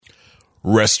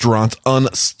Restaurant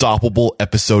Unstoppable,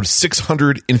 episode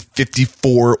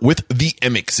 654 with the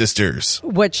Emick sisters.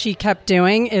 What she kept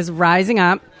doing is rising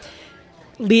up,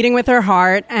 leading with her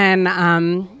heart,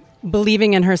 and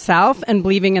believing in herself and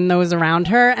believing in those around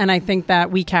her. And I think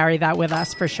that we carry that with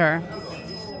us for sure.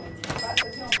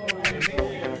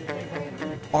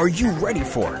 Are you ready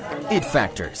for it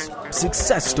factors,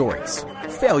 success stories,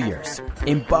 failures,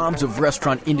 and bombs of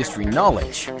restaurant industry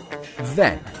knowledge?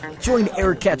 Then, join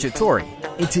Eric Cacciatore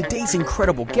and today's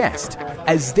incredible guest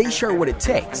as they share what it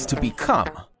takes to become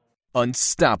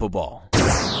unstoppable.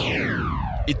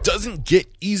 It doesn't get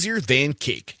easier than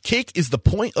Cake. Cake is the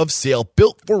point of sale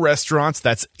built for restaurants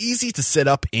that's easy to set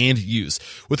up and use.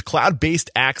 With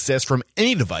cloud-based access from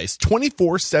any device,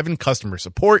 24/7 customer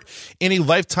support, and a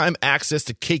lifetime access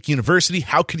to Cake University,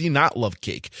 how could you not love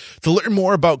Cake? To learn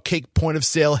more about Cake point of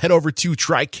sale, head over to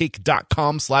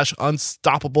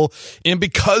trycake.com/unstoppable. And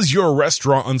because you're a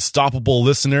Restaurant Unstoppable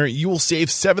listener, you will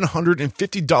save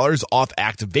 $750 off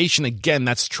activation. Again,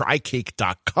 that's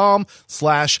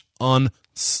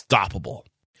trycake.com/unstoppable.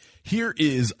 Here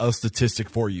is a statistic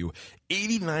for you.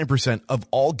 89% of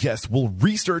all guests will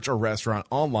research a restaurant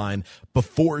online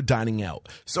before dining out.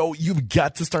 So you've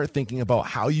got to start thinking about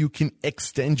how you can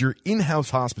extend your in-house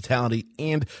hospitality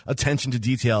and attention to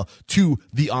detail to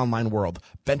the online world.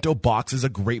 Bento Box is a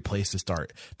great place to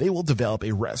start. They will develop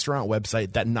a restaurant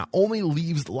website that not only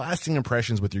leaves lasting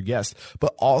impressions with your guests,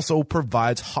 but also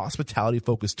provides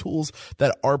hospitality-focused tools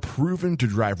that are proven to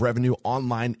drive revenue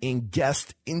online and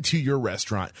guests into your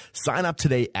restaurant. Sign up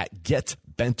today at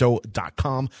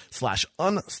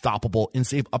getbento.com/unstoppable and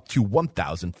save up to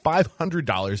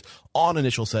 $1,500 on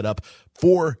initial setup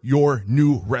for your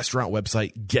new restaurant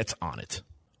website. Get on it.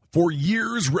 For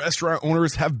years, restaurant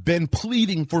owners have been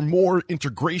pleading for more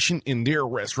integration in their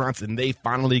restaurants, and they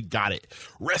finally got it.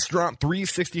 Restaurant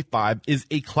 365 is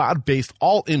a cloud-based,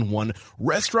 all-in-one,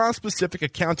 restaurant-specific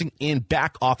accounting and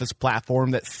back-office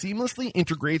platform that seamlessly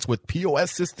integrates with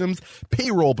POS systems,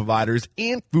 payroll providers,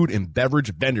 and food and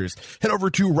beverage vendors. Head over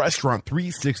to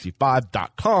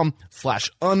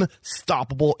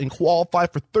restaurant365.com/unstoppable and qualify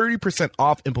for 30%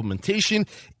 off implementation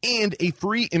and a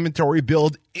free inventory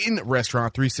build in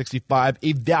Restaurant 365,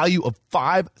 a value of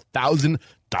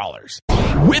 $5,000.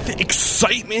 With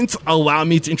excitement, allow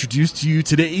me to introduce to you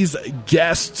today's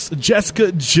guests,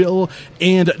 Jessica, Jill,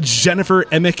 and Jennifer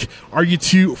Emick. Are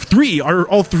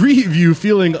all three of you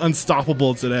feeling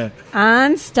unstoppable today?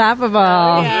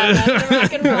 Unstoppable. Yeah, that's the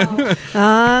rock and roll.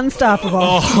 Unstoppable.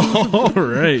 All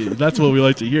right. That's what we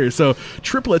like to hear. So,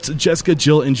 triplets, Jessica,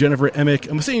 Jill, and Jennifer Emick.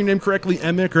 I'm saying your name correctly,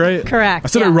 Emick, right? Correct. I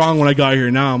said it wrong when I got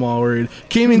here. Now I'm all worried.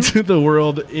 Came into the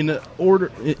world in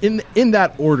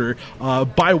that order,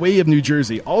 by way of New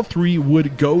Jersey. All three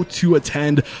would go to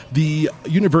attend the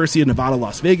University of Nevada,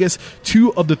 Las Vegas.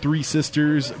 Two of the three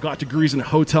sisters got degrees in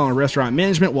hotel and restaurant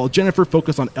management, while Jennifer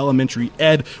focused on elementary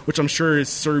ed, which I'm sure has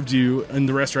served you in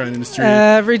the restaurant industry.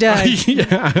 Every day.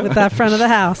 Yeah. With that front of the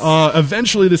house.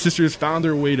 Eventually, the sisters found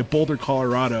their way to Boulder,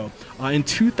 Colorado. In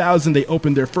 2000, they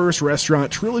opened their first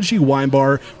restaurant, Trilogy Wine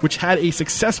Bar, which had a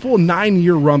successful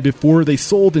 9-year run before they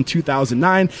sold in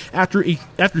 2009. After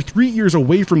 3 years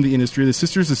away from the industry, the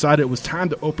sisters decided it was time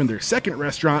to open their second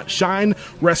restaurant, Shine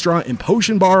Restaurant and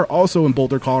Potion Bar, also in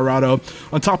Boulder, Colorado.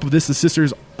 On top of this, the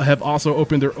sisters have also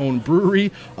opened their own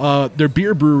brewery, their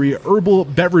beer brewery, herbal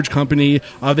beverage company.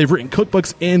 They've written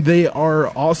cookbooks, and they are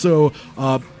also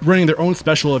running their own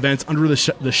special events under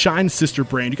the Shine Sister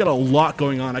brand. You got a lot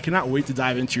going on. I cannot wait to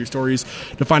dive into your stories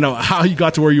to find out how you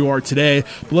got to where you are today.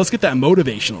 But let's get that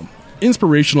motivational,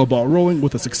 inspirational ball rolling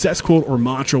with a success quote or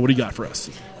mantra. What do you got for us?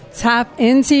 Tap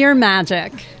into your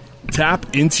magic.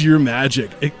 Tap into your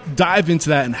magic. Dive into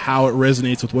that and how it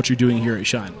resonates with what you're doing here at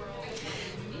Shine.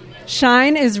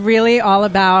 Shine is really all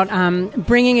about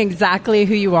bringing exactly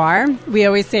who you are. We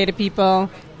always say to people,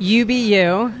 you be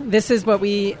you. This is what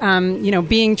we,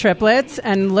 being triplets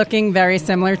and looking very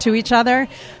similar to each other.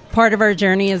 Part of our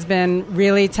journey has been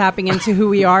really tapping into who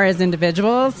we are as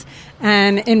individuals.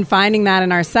 And in finding that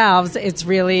in ourselves, it's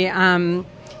really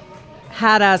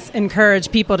had us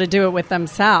encourage people to do it with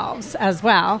themselves as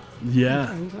well.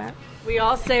 Yeah. We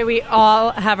all say we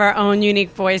all have our own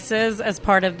unique voices as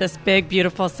part of this big,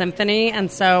 beautiful symphony,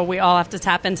 and so we all have to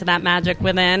tap into that magic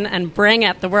within and bring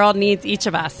it. The world needs each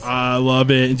of us. I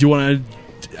love it. Do you want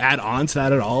to add on to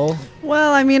that at all?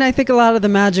 Well, I mean, I think a lot of the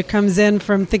magic comes in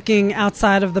from thinking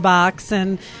outside of the box,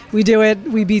 and we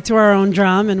beat to our own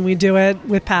drum, and we do it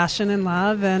with passion and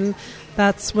love, and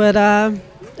that's what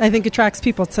I think attracts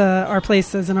people to our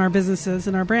places and our businesses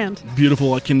and our brand.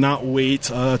 Beautiful. I cannot wait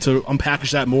to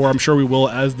unpackage that more. I'm sure we will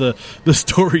as the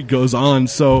story goes on.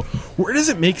 So where does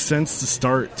it make sense to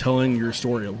start telling your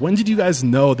story? When did you guys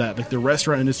know that like the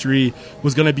restaurant industry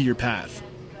was going to be your path?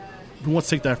 Who wants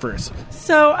to take that first?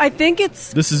 So I think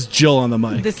This is Jill on the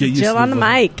mic. This is Jill on the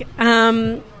mic.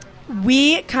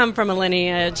 We come from a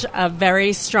lineage of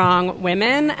very strong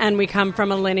women, and we come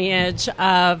from a lineage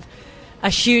of a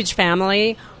huge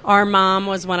family. Our mom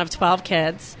was one of 12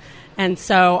 kids, and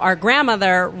so our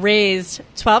grandmother raised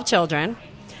 12 children,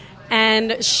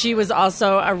 and she was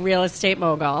also a real estate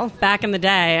mogul back in the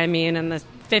day, I mean, in the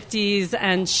 50s,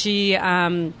 and she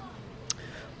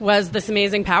was this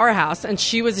amazing powerhouse, and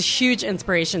she was a huge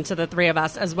inspiration to the three of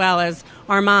us, as well as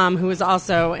our mom, who was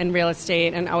also in real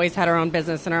estate and always had her own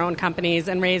business and her own companies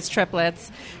and raised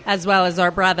triplets, as well as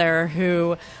our brother,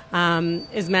 who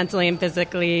is mentally and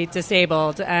physically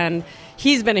disabled, and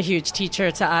he's been a huge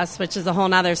teacher to us, which is a whole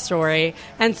nother story.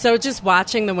 And so just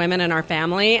watching the women in our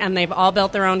family, and they've all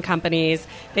built their own companies,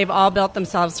 they've all built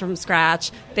themselves from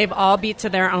scratch, they've all beat to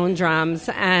their own drums,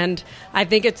 and I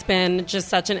think it's been just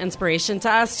such an inspiration to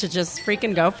us to just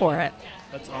freaking go for it.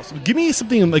 That's awesome. Give me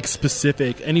something like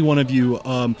specific, any one of you,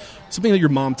 something that your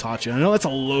mom taught you. I know that's a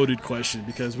loaded question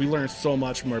because we learn so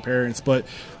much from our parents, but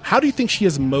how do you think she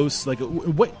has most, like,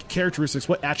 what characteristics,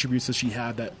 what attributes does she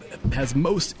have that has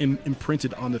most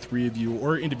imprinted on the three of you?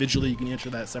 Or individually, you can answer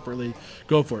that separately.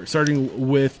 Go for it. Starting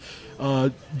with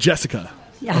Jessica.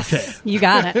 Yes, okay. You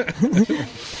got it.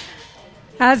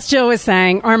 As Jill was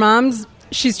saying, our mom's,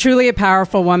 she's truly a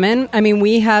powerful woman. I mean,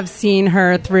 we have seen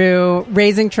her through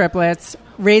raising triplets,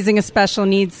 raising a special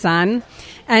needs son,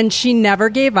 and she never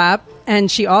gave up. And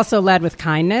she also led with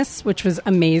kindness, which was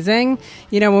amazing.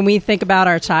 You know, when we think about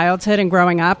our childhood and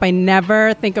growing up, I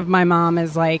never think of my mom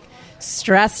as like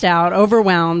stressed out,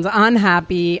 overwhelmed,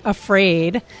 unhappy,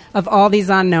 afraid of all these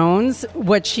unknowns.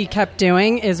 What she kept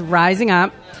doing is rising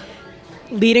up,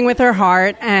 leading with her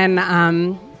heart,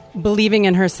 and believing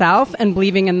in herself and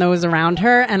believing in those around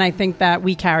her. And I think that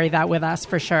we carry that with us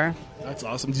for sure. That's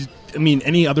awesome. I mean,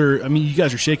 you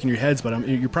guys are shaking your heads, but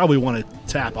you probably want to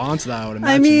tap onto that, I would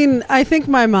imagine. I mean, I think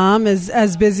my mom is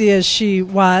as busy as she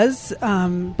was.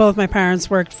 Both my parents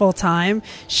worked full time.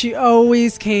 She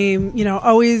always came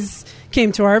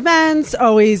to our events,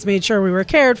 always made sure we were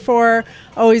cared for,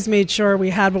 always made sure we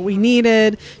had what we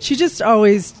needed. She just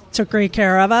always took great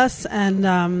care of us. And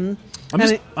I'm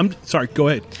sorry, go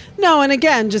ahead. No, and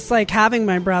again, just like having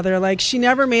my brother, like she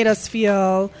never made us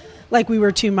feel like we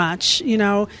were too much. You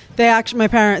know, they actually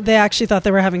thought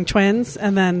they were having twins,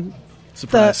 and then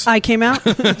surprise, I came out,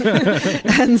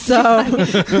 and so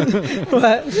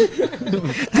what?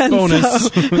 And bonus,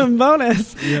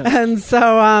 bonus, yeah. And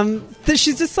so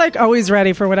she's just like always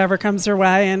ready for whatever comes her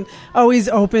way, and always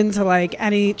open to like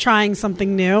trying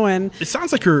something new. And it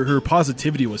sounds like her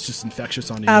positivity was just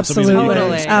infectious on you. Absolutely,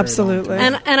 totally. Absolutely.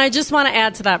 And I just want to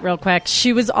add to that real quick.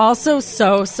 She was also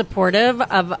so supportive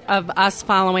of us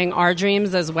following our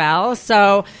dreams as well.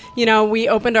 So, you know, we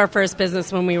opened our first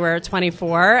business when we were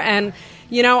 24, and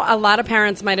you know, a lot of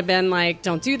parents might have been like,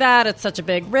 don't do that. It's such a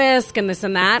big risk and this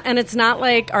and that. And it's not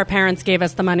like our parents gave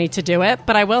us the money to do it.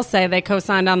 But I will say they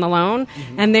co-signed on the loan,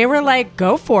 and they were like,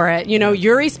 go for it. You know,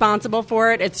 you're responsible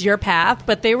for it. It's your path.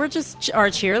 But they were just our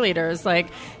cheerleaders. Like,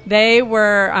 they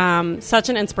were such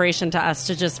an inspiration to us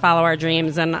to just follow our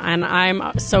dreams. And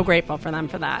I'm so grateful for them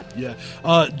for that.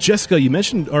 Yeah. Jessica, you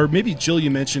mentioned, or maybe Jill,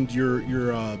 you mentioned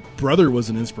your brother was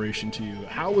an inspiration to you.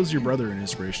 How was your brother an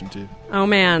inspiration to you? Oh,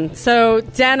 man. So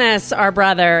Dennis, our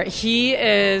brother, he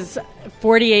is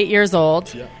 48 years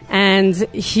old, and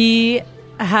he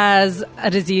has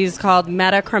a disease called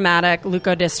metachromatic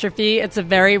leukodystrophy. It's a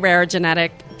very rare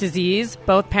genetic disease.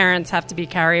 Both parents have to be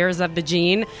carriers of the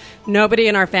gene. Nobody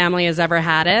in our family has ever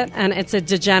had it, and it's a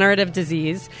degenerative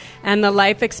disease. And the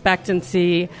life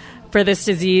expectancy for this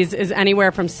disease is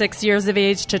anywhere from 6 years of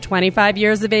age to 25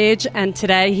 years of age, and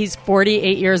today he's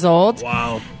 48 years old.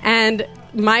 Wow. And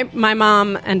my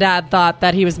mom and dad thought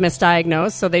that he was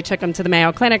misdiagnosed, so they took him to the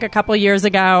Mayo Clinic a couple years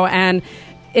ago, and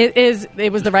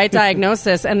it was the right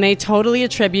diagnosis, and they totally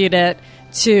attribute it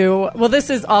to, well, this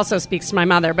is also speaks to my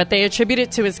mother, but they attribute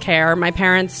it to his care. My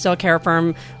parents still care for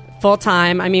him full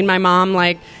time. I mean, my mom,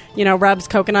 like, you know, rubs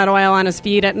coconut oil on his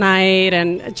feet at night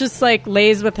and just like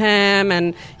lays with him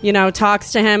and, you know,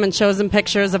 talks to him and shows him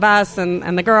pictures of us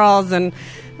and the girls and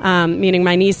meaning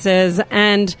my nieces.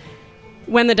 And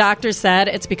when the doctor said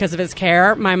it's because of his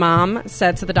care, my mom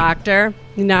said to the doctor,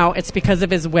 no, it's because of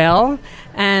his will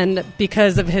and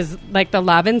because of his, like, the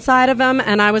love inside of him.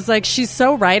 And I was like, she's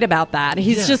so right about that.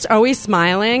 He's just always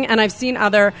smiling. And I've seen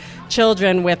other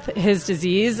children with his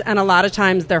disease, and a lot of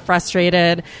times they're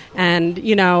frustrated and,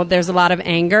 you know, there's a lot of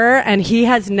anger, and he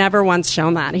has never once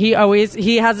shown that. He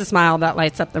has a smile that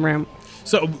lights up the room.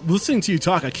 So listening to you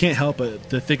talk, I can't help but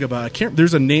to think about,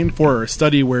 there's a name for a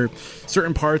study where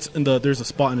certain parts there's a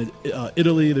spot in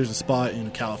Italy, there's a spot in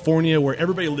California where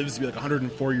everybody lives to be like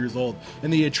 104 years old,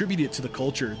 and they attribute it to the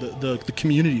culture, the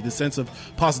community, the sense of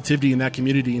positivity in that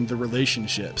community and the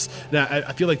relationships. Now,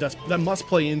 I feel like that must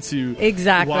play into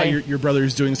why your brother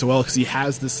is doing so well, because he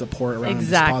has this support around him,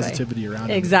 this positivity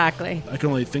around him. Exactly. I can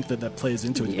only think that plays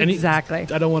into it. Exactly.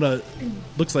 I don't want to.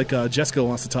 Looks like Jessica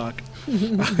wants to talk.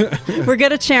 We're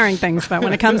good at sharing things, but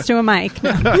when it comes to a mic.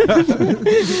 No.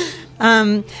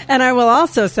 And I will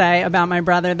also say about my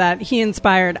brother that he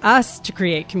inspired us to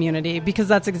create community, because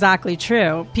that's exactly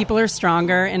true. People are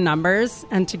stronger in numbers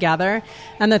and together,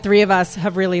 and the three of us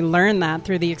have really learned that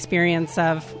through the experience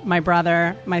of my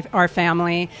brother, our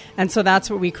family, and so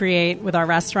that's what we create with our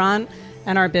restaurant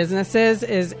and our businesses.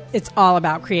 It's all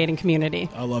about creating community.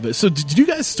 I love it. So did you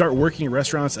guys start working in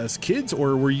restaurants as kids,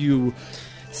 or were you...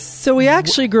 So we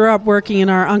actually grew up working in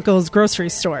our uncle's grocery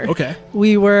store. Okay.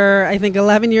 We were, I think,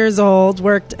 11 years old,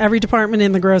 worked every department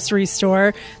in the grocery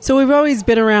store. So we've always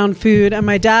been around food. And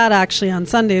my dad actually on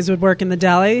Sundays would work in the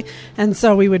deli. And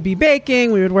so we would be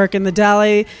baking, we would work in the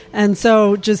deli. And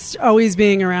so just always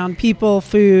being around people,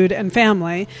 food, and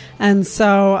family. And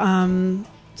so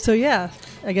yeah,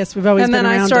 I guess we've always been around.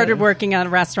 And then I started working at a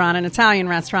restaurant, an Italian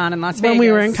restaurant in Las Vegas. When we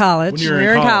were in college. When you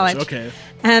were in college. Okay.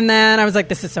 And then I was like,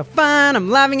 this is so fun.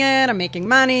 I'm loving it. I'm making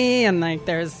money. And like,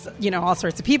 there's, you know, all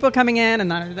sorts of people coming in.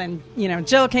 And then, you know,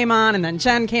 Jill came on, and then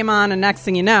Jen came on. And next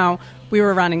thing you know, we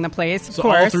were running the place, of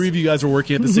course. So all three of you guys were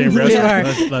working at the same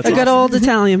restaurant. That's a good old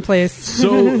Italian place.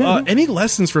 So any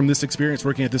lessons from this experience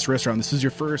working at this restaurant? This is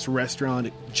your first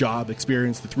restaurant job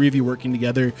experience, the three of you working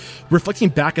together. Reflecting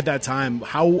back at that time,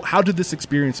 how did this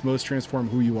experience most transform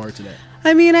who you are today?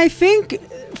 I mean, I think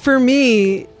for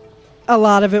me, a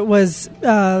lot of it was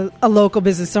a local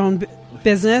business-owned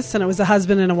business, and it was a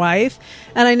husband and a wife.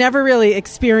 And I never really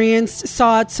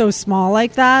saw it so small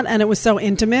like that, and it was so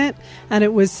intimate, and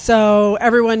it was so,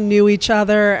 everyone knew each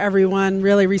other, everyone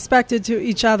really respected to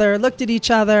each other, looked at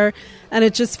each other, and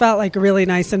it just felt like a really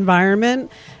nice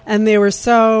environment. And they were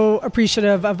so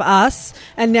appreciative of us.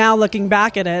 And now looking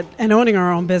back at it and owning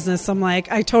our own business, I'm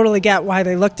like, I totally get why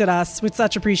they looked at us with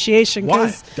such appreciation.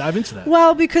 Why? Dive into that.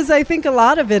 Well, because I think a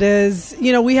lot of it is,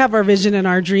 you know, we have our vision and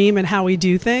our dream and how we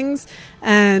do things.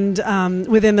 And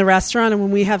within the restaurant, and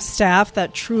when we have staff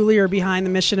that truly are behind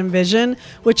the mission and vision,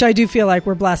 which I do feel like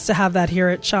we're blessed to have that here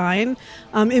at Shine,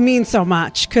 it means so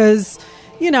much, because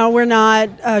you know, we're not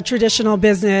a traditional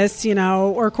business, you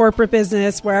know, or corporate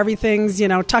business where everything's, you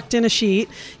know, tucked in a sheet.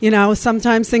 You know,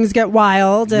 sometimes things get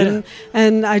wild, and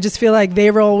I just feel like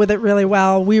they roll with it really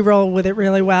well. We roll with it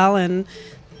really well, and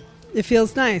it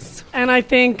feels nice. And I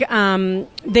think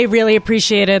they really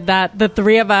appreciated that the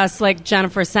three of us, like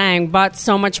Jennifer saying, bought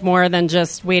so much more than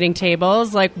just waiting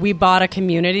tables. Like, we bought a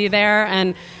community there,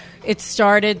 and it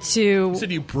started to... So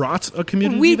you brought a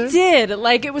community we there? did.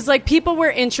 Like, it was like people were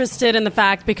interested in the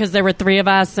fact because there were three of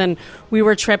us and we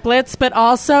were triplets, but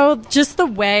also just the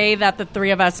way that the three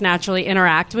of us naturally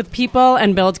interact with people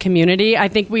and build community. I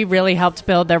think we really helped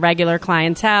build their regular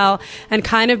clientele and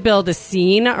kind of build a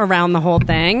scene around the whole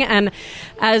thing. And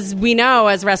as we know,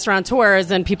 as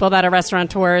restaurateurs and people that are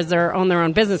restaurateurs or own their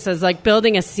own businesses, like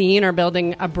building a scene or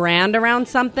building a brand around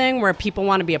something where people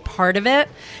want to be a part of it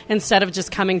instead of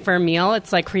just coming for a meal,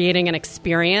 it's like creating an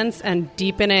experience and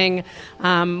deepening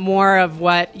more of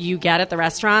what you get at the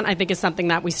restaurant, I think is something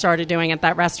that we started doing at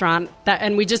that restaurant.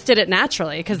 And we just did it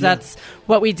naturally because that's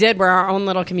what we did. We're our own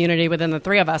little community within the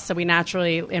three of us. So we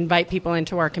naturally invite people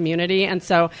into our community. And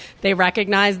so they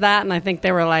recognized that. And I think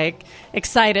they were like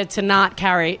excited to not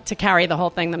carry the whole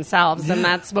thing themselves. And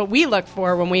that's what we look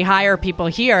for when we hire people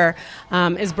here,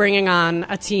 is bringing on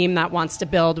a team that wants to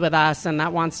build with us and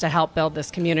that wants to help build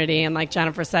this community. And like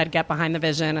Jennifer said, get behind the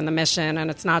vision and the mission. And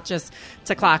it's not just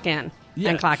to clock in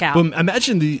and clock out. But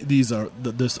imagine these are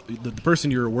the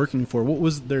person you're working for. What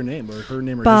was their name or her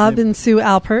name? Or Bob his name? And Sue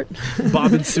Alpert.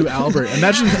 Bob and Sue Albert.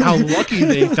 Imagine how lucky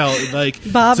they felt. Like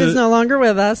Bob is no longer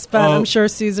with us, but I'm sure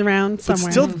Sue's around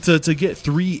somewhere. But still, to get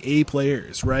 3 A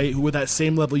players, right, who with that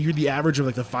same level, you're the average of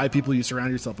like the 5 people you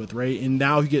surround yourself with, right? And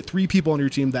now you get 3 people on your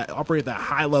team that operate at that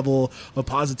high level of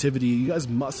positivity. You guys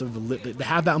must have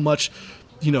have that much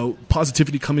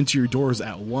positivity come into your doors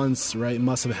at once, right? It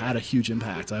must have had a huge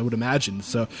impact, I would imagine.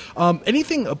 So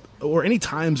anything or any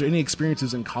times or any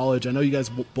experiences in college, I know you guys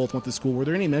both went to school. Were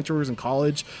there any mentors in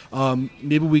college?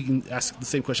 Maybe we can ask the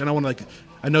same question.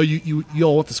 I know you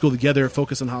all went to school together,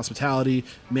 focus on hospitality,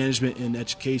 management, and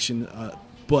education,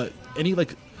 but any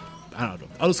I don't know.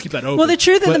 I'll just keep that open. Well, the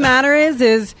truth of the matter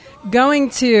is going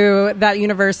to that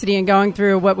university and going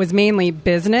through what was mainly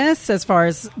business as far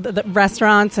as the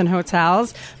restaurants and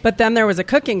hotels, but then there was a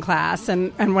cooking class.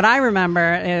 And what I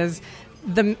remember is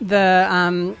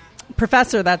the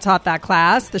professor that taught that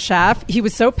class, the chef, he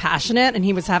was so passionate and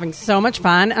he was having so much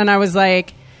fun. And I was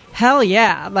like, hell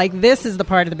yeah, this is the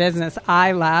part of the business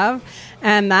I love.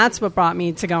 And that's what brought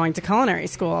me to going to culinary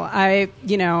school. I,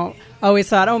 always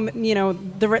thought,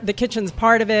 the kitchen's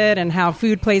part of it and how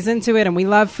food plays into it. And we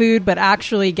love food, but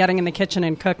actually getting in the kitchen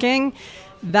and cooking,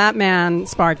 that man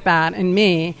sparked that in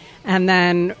me. And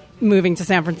then moving to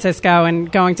San Francisco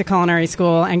and going to culinary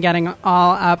school and getting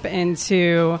all up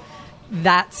into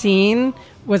that scene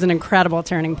was an incredible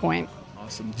turning point.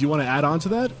 Awesome. Do you want to add on to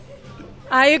that?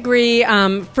 I agree.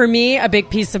 For me, a big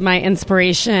piece of my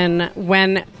inspiration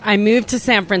when I moved to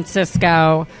San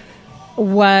Francisco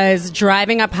was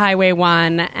driving up Highway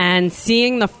 1 and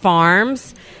seeing the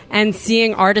farms and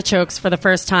seeing artichokes for the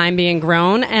first time being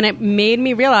grown. And it made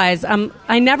me realize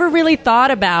I never really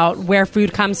thought about where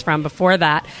food comes from before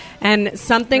that. And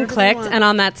something clicked. And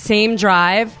on that same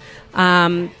drive,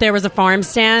 there was a farm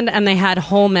stand and they had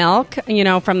whole milk,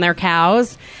 from their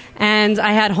cows. And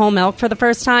I had whole milk for the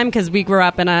first time because we grew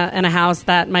up in a house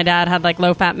that my dad had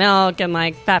low-fat milk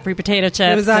and fat-free potato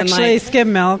chips. It was actually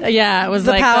skim milk. Yeah, it was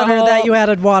the powder that you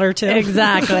added water to.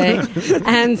 Exactly.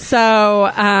 And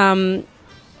so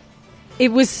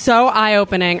it was so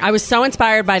eye-opening. I was so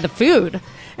inspired by the food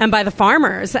and by the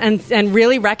farmers and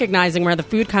really recognizing where the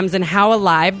food comes and how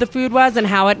alive the food was and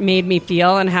how it made me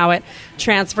feel and how it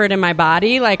transferred in my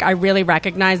body. I really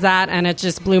recognized that, and it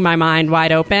just blew my mind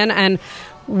wide open. And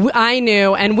I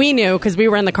knew, and we knew, because we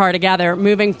were in the car together,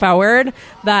 moving forward,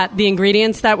 that the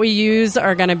ingredients that we use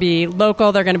are going to be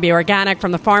local, they're going to be organic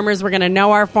from the farmers, we're going to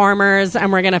know our farmers, and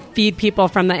we're going to feed people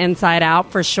from the inside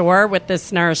out, for sure, with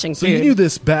this nourishing food. So you knew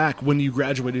this back when you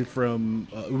graduated from,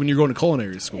 when you're going to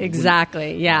culinary school.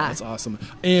 Exactly, yeah. That's awesome.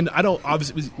 And I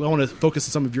want to focus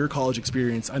on some of your college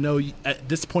experience. I know at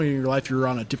this point in your life, you're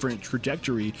on a different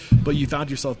trajectory, but you found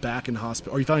yourself back in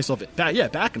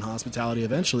back in hospitality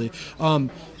eventually.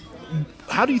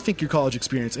 How do you think your college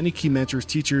experience, any key mentors,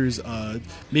 teachers,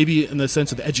 maybe in the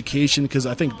sense of the education, because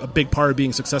I think a big part of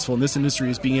being successful in this industry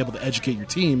is being able to educate your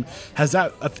team, has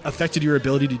that affected your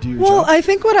ability to do your job? Well, I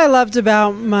think what I loved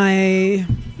about my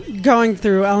going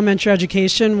through elementary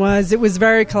education was it was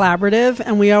very collaborative,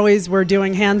 and we always were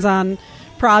doing hands-on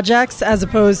projects as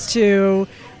opposed to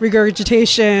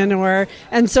regurgitation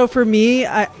and so for me,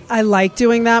 I like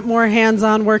doing that, more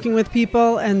hands-on, working with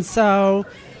people, and so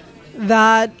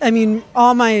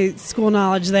all my school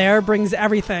knowledge there brings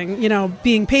everything,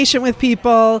 being patient with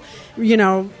people,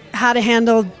 how to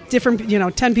handle different,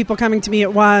 10 people coming to me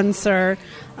at once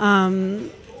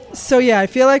so I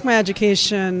feel like my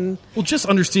education... Well, just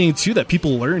understanding, too, that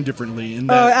people learn differently. And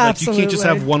that you can't just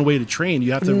have one way to train.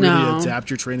 You have to really adapt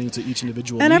your training to each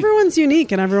individual. And everyone's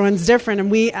unique and everyone's different. And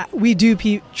we do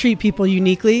treat people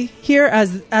uniquely here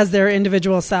as their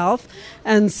individual self.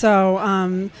 And so,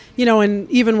 and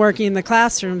even working in the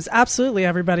classrooms, absolutely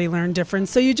everybody learned different.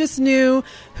 So you just knew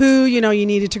who, you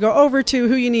needed to go over to,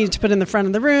 who you needed to put in the front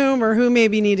of the room, or who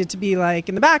maybe needed to be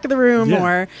in the back of the room.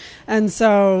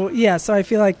 So I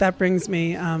feel like that brings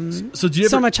me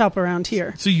so much help around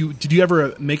here. So did you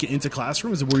ever make it into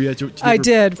classrooms? I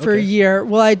did for a year.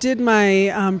 Well, I did my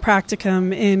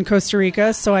practicum in Costa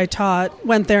Rica, so I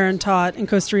went there and taught in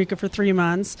Costa Rica for 3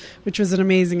 months, which was an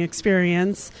amazing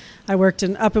experience. I worked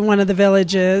up in one of the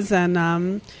villages, and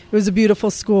it was a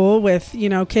beautiful school with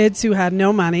kids who had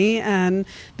no money, and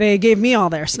they gave me all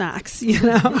their snacks.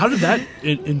 How did that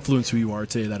influence who you are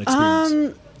today? That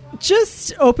experience.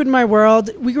 Just opened my world.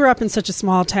 We grew up in such a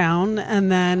small town,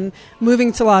 and then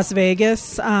moving to Las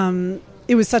Vegas,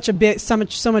 it was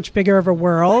so much bigger of a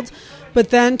world. But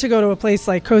then to go to a place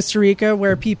like Costa Rica,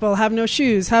 where people have no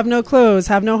shoes, have no clothes,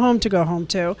 have no home to go home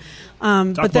to.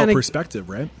 Talk about perspective,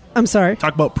 right? I'm sorry?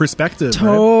 Talk about perspective.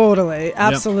 Totally. Right?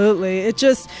 Absolutely.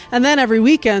 Yep. And then every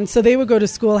weekend, so they would go to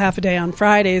school half a day on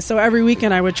Fridays. So every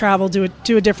weekend I would travel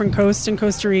to a different coast in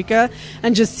Costa Rica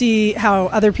and just see how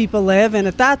other people live. And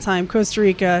at that time, Costa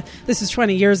Rica, this is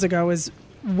 20 years ago, was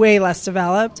way less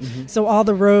developed. Mm-hmm. So all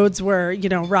the roads were,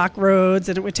 rock roads,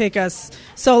 and it would take us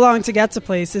so long to get to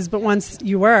places. But once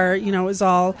you were, it was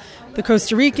all the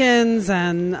Costa Ricans,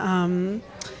 and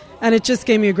And it just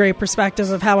gave me a great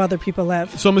perspective of how other people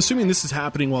live. So I'm assuming this is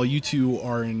happening while you two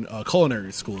are in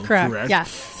culinary school. Correct.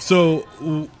 Yes.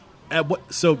 So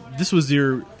So this was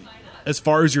as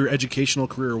far as your educational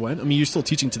career went. I mean, you're still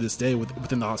teaching to this day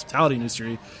within the hospitality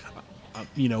industry.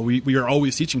 We are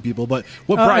always teaching people, but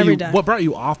what brought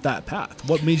you off that path?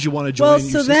 What made you want to join? Well,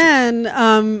 so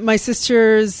then my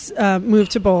sisters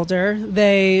moved to Boulder.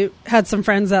 They had some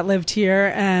friends that lived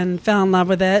here and fell in love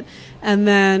with it. And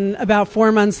then about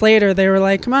 4 months later, they were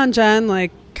like, "Come on, Jen,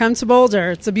 like come to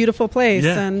Boulder. It's a beautiful place."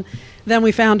 Yeah. And then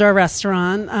we found our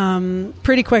restaurant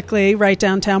pretty quickly, right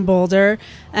downtown Boulder.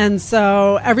 And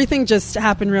so everything just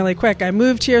happened really quick. I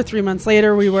moved here 3 months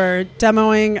later. We were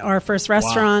demoing our first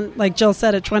restaurant, like Jill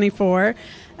said, at 24.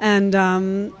 And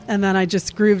then I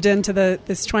just grooved into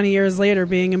this 20 years later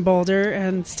being in Boulder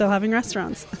and still having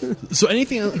restaurants. So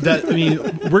anything that,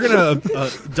 we're going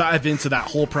to dive into that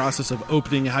whole process of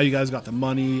opening, how you guys got the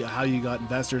money, how you got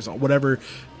investors, whatever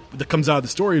that comes out of the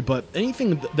story. But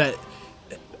anything that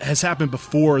has happened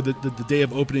before the day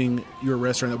of opening your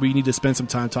restaurant that we need to spend some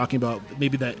time talking about,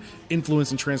 maybe that influence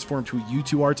and transformed who you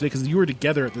two are today, because you were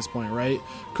together at this point, right?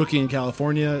 Cooking in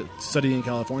California, studying in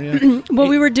California. Well,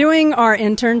 we were doing our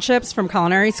internships from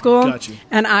culinary school. Gotcha.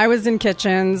 And I was in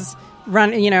kitchens,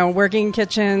 working in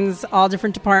kitchens, all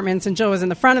different departments, and Jill was in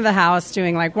the front of the house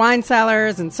doing like wine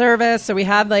cellars and service. So we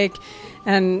had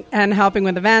and helping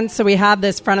with events. So we had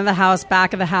this front of the house,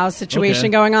 back of the house situation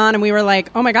going on. And we were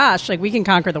like, oh my gosh, like we can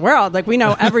conquer the world. Like we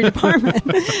know every department.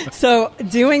 So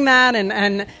doing that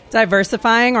and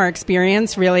diversifying our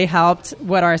experience really helped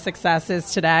what our success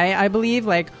is today. I believe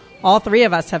like all three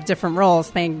of us have different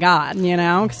roles, thank God,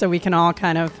 so we can all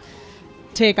kind of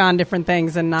take on different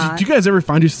things and not. Do you guys ever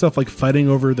find yourself like fighting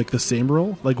over like the same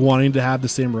role, like wanting to have the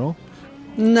same role?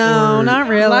 No, not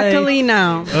really. Luckily,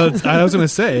 no. I was going to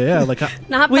say, yeah, like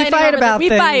not we fight about we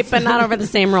things. fight, but not over the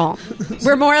same role.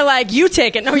 We're more like you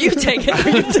take it, no, you take it, no,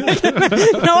 you take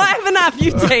it. No, I have enough,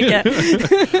 you take it.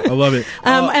 I love it.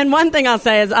 And one thing I'll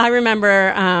say is, I remember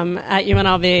at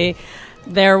UNLV.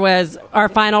 There was our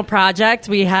final project.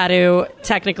 We had to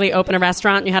technically open a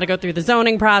restaurant. You had to go through the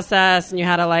zoning process, and you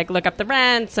had to like look up the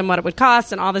rents and what it would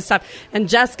cost and all this stuff. And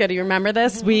Jessica, do you remember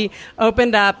this? We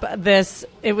opened up this.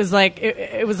 It was like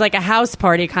a house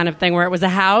party kind of thing, where it was a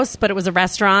house, but it was a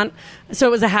restaurant. So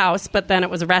it was a house, but then it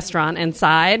was a restaurant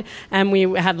inside, and we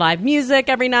had live music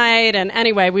every night. And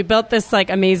anyway, we built this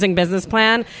like amazing business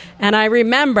plan. And I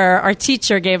remember our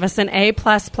teacher gave us an A++,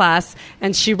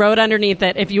 and she wrote underneath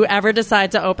it, "If you ever decide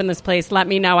to open this place, let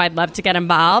me know. I'd love to get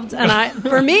involved." And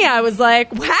for me, I was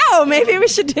like, wow, maybe we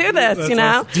should do this. That's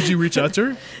awesome. Did you reach out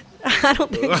to her? I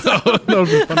don't think so.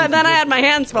 But then I had my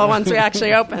hands full once we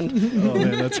actually opened. Oh,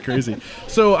 man, that's crazy.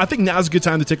 So I think now's a good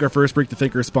time to take our first break to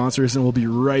thank our sponsors, and we'll be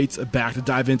right back to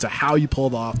dive into how you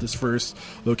pulled off this first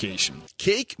location.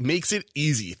 Cake makes it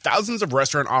easy. Thousands of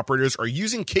restaurant operators are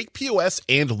using Cake POS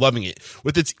and loving it.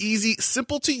 With its easy,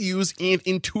 simple to use, and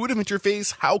intuitive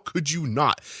interface, how could you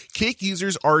not? Cake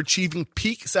users are achieving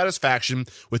peak satisfaction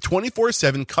with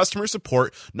 24/7 customer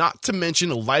support, not to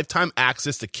mention lifetime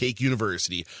access to Cake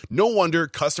University. No wonder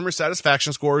customer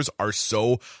satisfaction scores are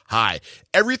so high.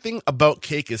 Everything about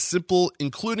Cake is simple,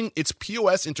 including its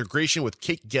POS integration with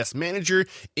Cake Guest Manager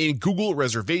and Google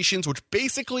Reservations, which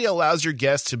basically allows your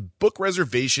guests to book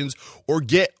reservations or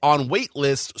get on wait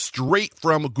lists straight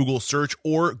from Google Search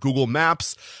or Google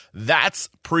Maps. That's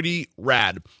pretty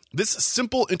rad. This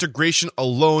simple integration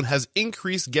alone has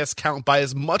increased guest count by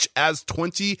as much as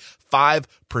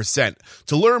 25%.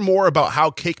 To learn more about how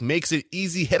Cake makes it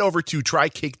easy, head over to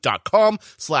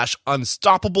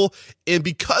trycake.com/unstoppable. And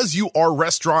because you are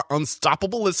Restaurant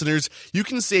Unstoppable listeners, you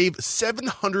can save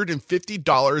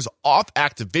 $750 off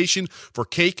activation for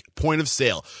Cake point of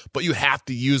sale. But you have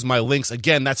to use my links.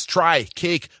 Again, that's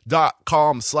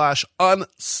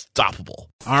trycake.com/unstoppable.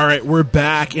 All right, we're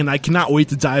back, and I cannot wait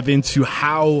to dive into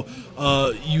how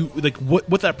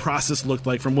what that process looked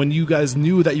like from when you guys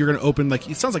knew that you're going to open. Like,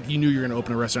 it sounds like you knew you were going to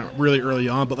open a restaurant really early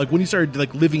on, but like when you started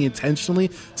like living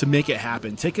intentionally to make it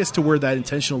happen. Take us to where that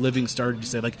intentional living started. You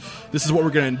say like, this is what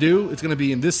we're going to do. It's going to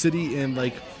be in this city, and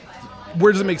like,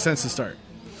 where does it make sense to start?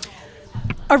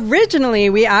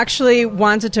 Originally, we actually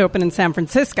wanted to open in San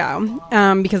Francisco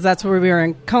because that's where we were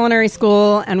in culinary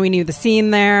school, and we knew the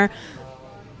scene there.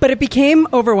 But it became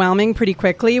overwhelming pretty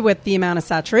quickly with the amount of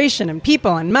saturation and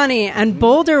people and money, and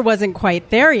Boulder wasn't quite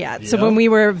there yet. So when we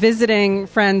were visiting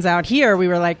friends out here, we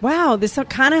were like, wow, this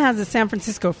kind of has a San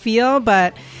Francisco feel,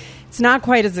 but it's not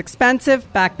quite as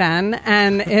expensive back then.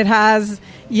 And it has,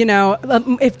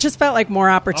 it just felt like more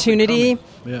opportunity,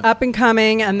 up and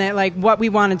coming, and that like what we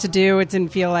wanted to do, it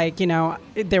didn't feel like,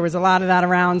 there was a lot of that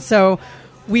around. So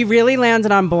we really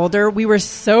landed on Boulder. We were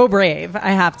so brave,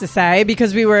 I have to say,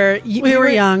 because we were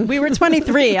young. We were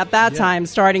 23 at that time,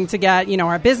 starting to get,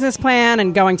 our business plan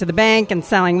and going to the bank and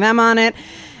selling them on it.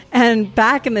 And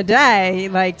back in the day,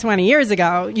 like 20 years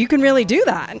ago, you can really do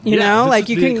that.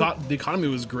 The economy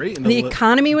was great. The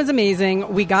economy was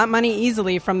amazing. We got money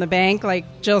easily from the bank.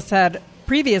 Like Jill said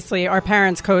previously, our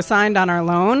parents co-signed on our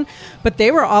loan, but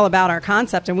they were all about our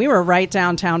concept, and we were right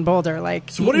downtown Boulder.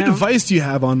 So what advice do you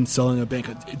have on selling a bank?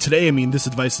 Today, this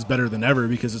advice is better than ever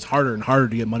because it's harder and harder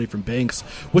to get money from banks.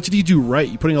 What did you do right?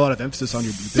 You're putting a lot of emphasis on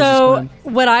your business plan. So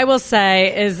what I will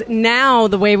say is now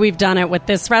the way we've done it with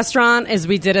this restaurant is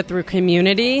we did it through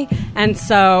community. And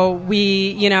so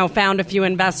we, found a few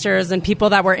investors and people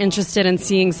that were interested in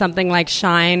seeing something like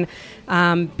Shine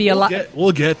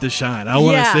We'll get the Shine. I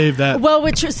want to save that. Well,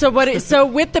 so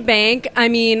with the bank,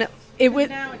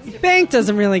 bank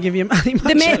doesn't really give you money much.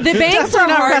 The banks are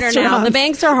harder now. The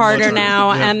banks are harder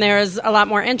now, yeah. and there's a lot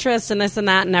more interest in this and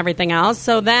that and everything else.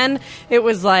 So then it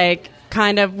was like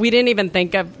we didn't even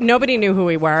think of. Nobody knew who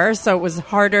we were, so it was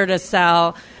harder to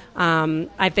sell.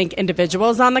 I think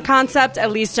individuals on the concept, at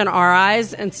least in our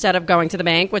eyes, instead of going to the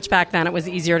bank, which back then it was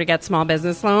easier to get small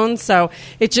business loans. So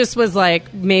it just was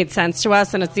made sense to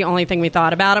us, and it's the only thing we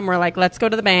thought about. And we're like, let's go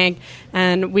to the bank,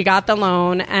 and we got the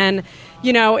loan. And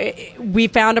we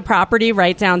found a property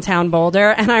right downtown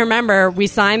Boulder, and I remember we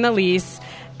signed the lease,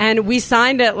 and we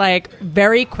signed it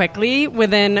very quickly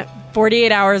within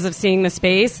 48 hours of seeing the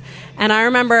space. And I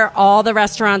remember all the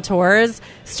restaurateurs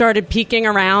started peeking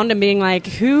around and being like,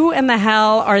 who in the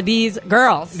hell are these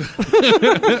girls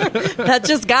that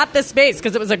just got this space?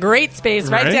 Because it was a great space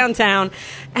right downtown.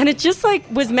 And it just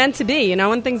was meant to be.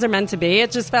 When things are meant to be,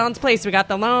 it just fell into place. We got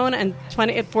the loan, and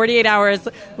 48 hours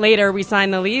later, we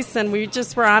signed the lease, and we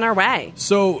just were on our way.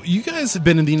 So you guys have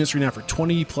been in the industry now for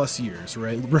 20 plus years,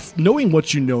 right? Knowing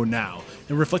what you know now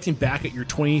and reflecting back at your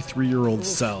 23-year-old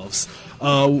selves,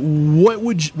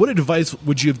 what advice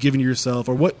would you have given yourself,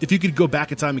 or what if you could go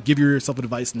back in time and give yourself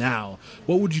advice now?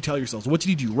 What would you tell yourselves? What did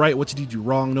you do right? What did you do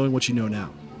wrong? Knowing what you know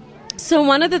now. So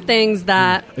one of the things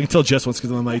that I can tell Jess wants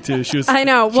because I'm like too. I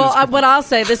know. Well, what I'll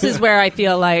say, this is where I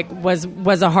feel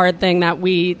was a hard thing that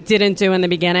we didn't do in the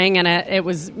beginning, and it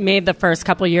was made the first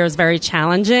couple of years very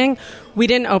challenging. We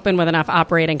didn't open with enough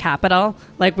operating capital.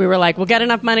 We were we'll get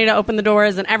enough money to open the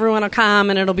doors, and everyone will come,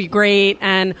 and it'll be great.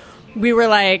 And we were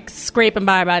scraping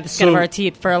by the skin of our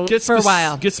teeth for a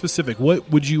while. Get specific. What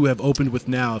would you have opened with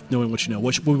now, knowing what you know?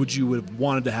 What would you have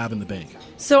wanted to have in the bank?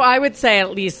 So I would say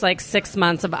at least 6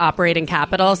 months of operating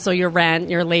capital. So your rent,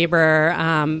 your labor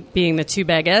being the two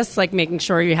biggest, making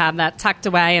sure you have that tucked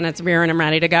away and it's rearing and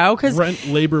ready to go. Rent,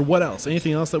 labor, what else?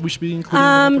 Anything else that we should be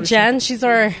including? Jen, she's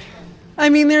our...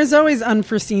 there's always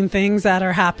unforeseen things that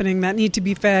are happening that need to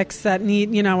be fixed, that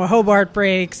need, a Hobart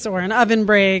breaks or an oven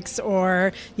breaks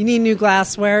or you need new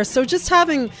glassware. So just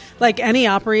having any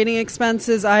operating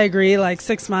expenses, I agree,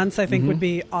 6 months I think would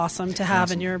be awesome to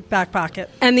have in your back pocket.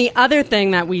 And the other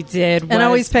thing that we did was... And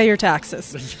always pay your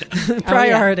taxes.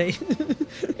 Priority.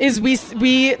 Is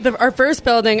our first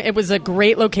building, it was a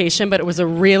great location, but it was a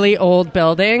really old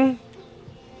building.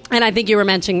 And I think you were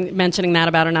mentioning that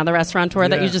about another restaurateur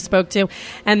that you just spoke to.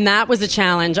 And that was a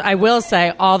challenge, I will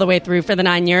say, all the way through for the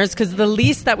 9 years, because the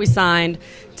lease that we signed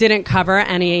didn't cover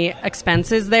any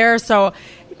expenses there. So,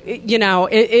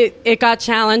 it got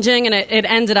challenging, and it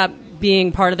ended up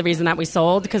being part of the reason that we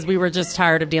sold, because we were just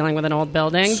tired of dealing with an old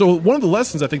building. So one of the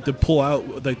lessons I think to pull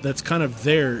out that's kind of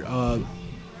there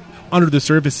under the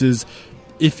surface is,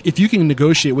 if you can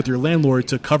negotiate with your landlord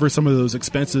to cover some of those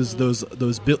expenses,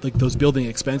 those building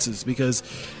expenses, because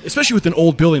especially with an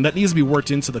old building, that needs to be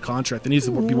worked into the contract. It needs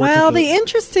to be worked. Well, the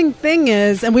interesting thing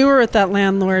is, and we were with that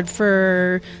landlord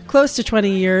for close to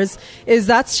 20 years, is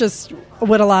that's just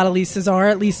what a lot of leases are,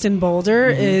 at least in Boulder,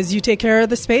 is you take care of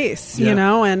the space,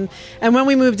 and when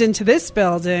we moved into this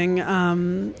building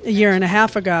a year and a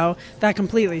half ago, that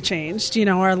completely changed.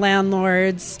 Our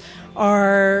landlords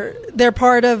they're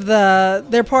part of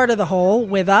the whole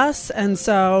with us, and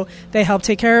so they help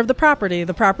take care of the property.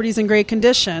 The property's in great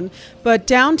condition, but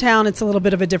downtown it's a little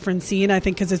bit of a different scene, I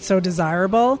think, because it's so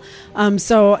desirable.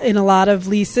 So in a lot of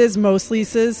leases, most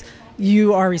leases,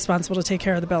 you are responsible to take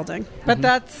care of the building. But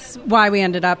that's why we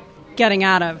ended up getting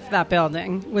out of that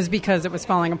building, was because it was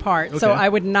falling apart. Okay. So I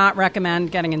would not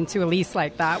recommend getting into a lease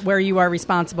like that where you are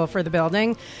responsible for the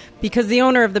building, because the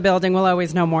owner of the building will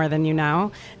always know more than you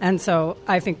know. And so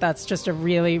I think that's just a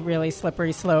really, really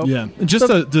slippery slope. Yeah.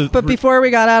 But before we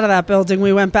got out of that building,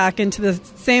 we went back into the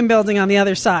same building on the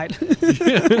other side. And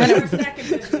our second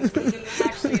business was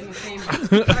actually in the same building.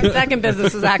 Our second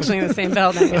business was actually in the same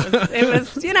building. It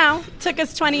was took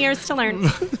us 20 years to learn.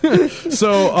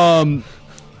 So,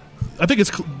 I think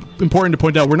it's important to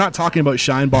point out we're not talking about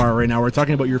Shine Bar right now. We're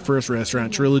talking about your first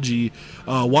restaurant, Trilogy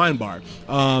Wine Bar.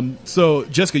 So,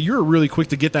 Jessica, you were really quick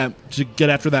to get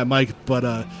after that mic,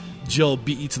 but Jill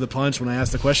beat you to the punch when I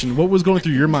asked the question. What was going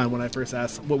through your mind when I first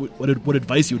asked what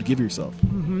advice you would give yourself?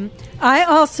 Mm-hmm. I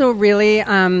also really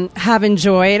have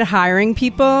enjoyed hiring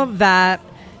people that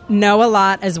know a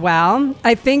lot as well.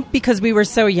 I think because we were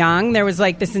so young, there was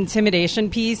like this intimidation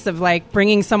piece of like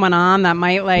bringing someone on that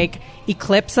might like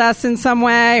eclipse us in some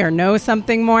way or know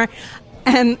something more.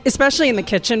 And especially in the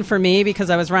kitchen for me, because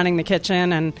I was running the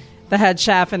kitchen and the head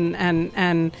chef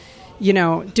and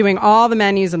doing all the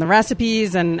menus and the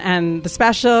recipes and the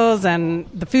specials and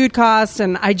the food costs.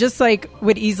 And I just like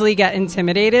would easily get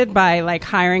intimidated by like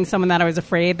hiring someone that I was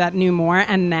afraid that knew more.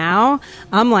 And now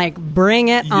I'm like, bring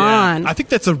it on. I think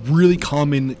that's a really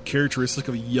common characteristic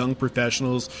of young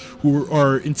professionals who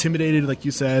are intimidated, like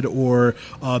you said, or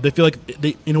they feel like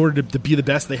in order to be the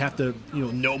best, they have to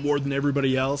know more than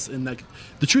everybody else. And like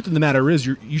the truth of the matter is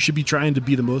you should be trying to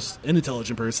be the most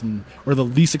intelligent person or the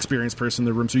least experienced person in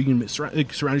the room so you can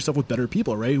surround yourself with better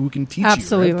people, right? Who can teach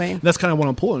Absolutely. you. Right? That's kind of what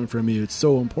I'm pulling from you. It's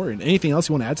so important. Anything else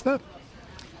you want to add to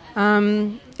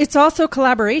that? It's also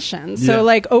collaboration. So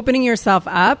like opening yourself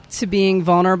up to being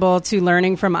vulnerable to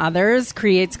learning from others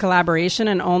creates collaboration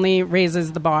and only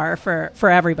raises the bar for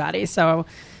everybody. So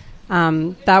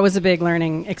that was a big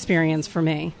learning experience for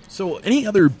me. So any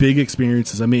other big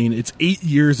experiences? I mean, it's 9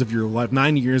 years of your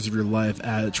life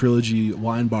at Trilogy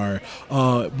Wine Bar.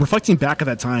 Reflecting back at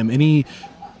that time, any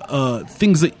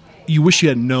things that you wish you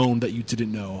had known that you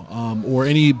didn't know, or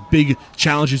any big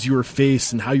challenges you were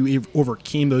faced and how you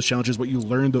overcame those challenges, what you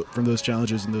learned from those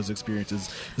challenges and those experiences?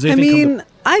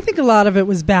 I think a lot of it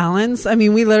was balance. I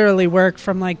mean, we literally worked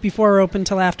from like before open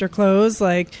till after close.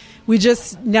 Like we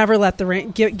just never let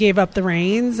gave up the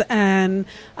reins. And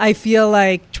I feel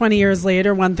like 20 years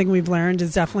later, one thing we've learned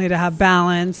is definitely to have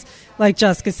balance. Like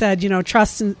Jessica said,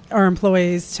 trust in our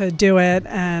employees to do it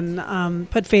and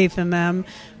put faith in them.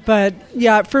 But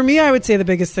yeah, for me, I would say the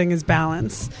biggest thing is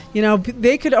balance.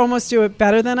 They could almost do it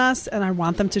better than us, and I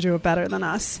want them to do it better than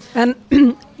us. And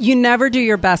you never do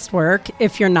your best work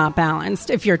if you're not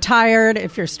balanced. If you're tired,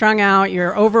 if you're strung out,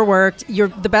 you're overworked,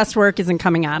 the best work isn't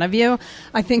coming out of you.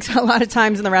 I think a lot of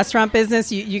times in the restaurant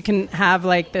business, you can have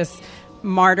like this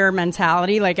martyr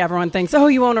mentality. Like everyone thinks, oh,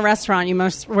 you own a restaurant, you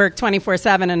must work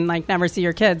 24/7 and like never see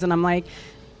your kids. And I'm like,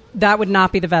 that would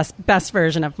not be the best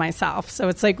version of myself. So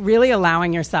it's like really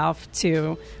allowing yourself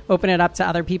to open it up to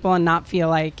other people and not feel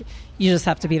like you just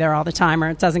have to be there all the time or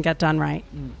it doesn't get done right.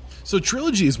 So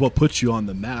Trilogy is what puts you on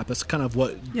the map. That's kind of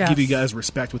what give you guys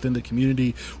respect within the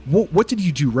community. What did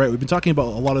you do right? We've been talking about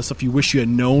a lot of stuff you wish you had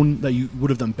known that you would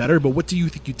have done better, but what do you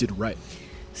think you did right?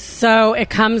 So it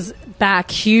comes back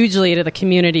hugely to the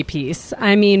community piece.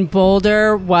 I mean,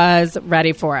 Boulder was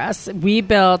ready for us. We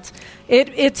built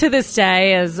it to this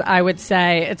day, as I would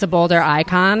say, it's a Boulder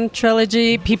icon,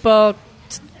 Trilogy. People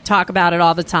talk about it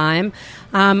all the time.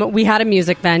 We had a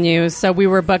music venue, so we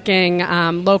were booking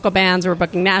local bands, we were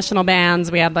booking national bands.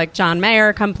 We had like John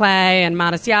Mayer come play and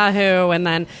Modest Yahoo, and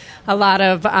then a lot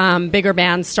of bigger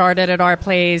bands started at our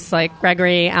place, like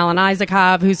Gregory Alan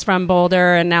Isakov, who's from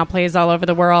Boulder and now plays all over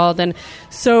the world. And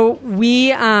so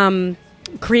we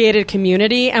created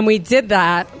community, and we did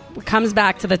that. It comes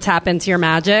back to the tap into your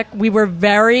magic. We were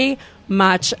very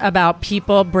much about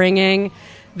people bringing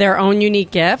their own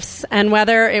unique gifts, and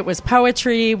whether it was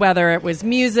poetry, whether it was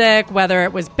music, whether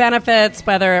it was benefits,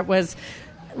 whether it was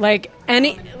like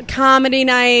any comedy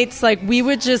nights, like we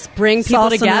would just bring people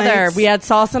salsa together. Nights. We had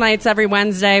salsa nights every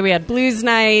Wednesday. We had blues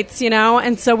nights,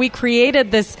 and so we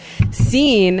created this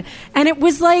scene, and it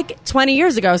was like 20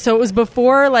 years ago. So it was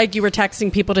before like you were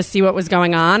texting people to see what was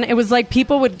going on. It was like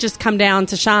people would just come down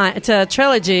to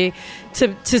Trilogy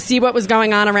to see what was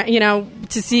going on around,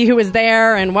 to see who was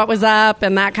there and what was up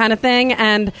and that kind of thing.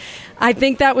 And I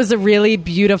think that was a really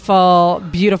beautiful,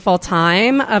 beautiful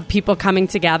time of people coming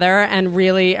together and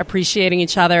really appreciating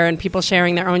each other and people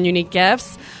sharing their own unique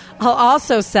gifts. I'll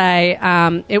also say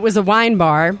it was a wine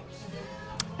bar.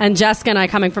 And Jessica and I,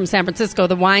 coming from San Francisco,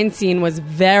 the wine scene was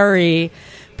very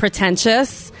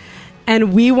pretentious.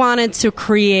 And we wanted to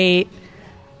create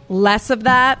less of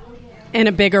that in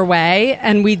a bigger way,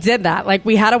 and we did that. Like,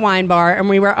 we had a wine bar, and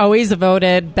we were always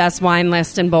voted best wine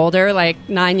list in Boulder, like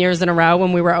 9 years in a row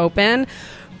when we were open.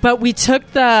 but we took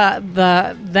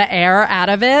the air out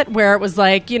of it, where it was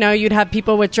like, you'd have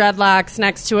people with dreadlocks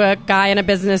next to a guy in a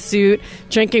business suit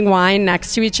drinking wine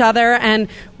next to each other, and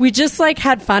we just like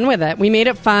had fun with it. We made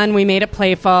it fun, we made it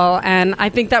playful, and I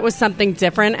think that was something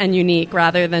different and unique,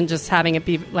 rather than just having it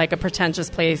be like a pretentious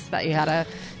place that you had to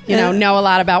know a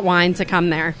lot about wine to come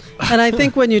there. And I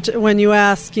think when you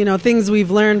ask, things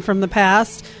we've learned from the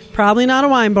past, probably not a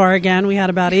wine bar again. We had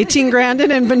about 18 grand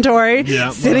in inventory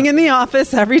sitting in the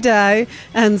office every day.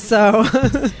 And so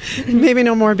maybe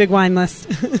no more big wine list.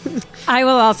 I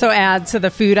will also add to the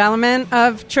food element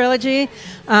of Trilogy.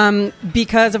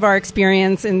 Because of our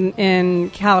experience in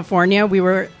California, we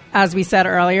were, as we said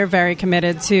earlier, very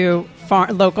committed to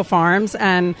local farms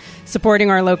and supporting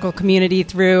our local community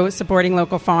through supporting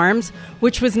local farms,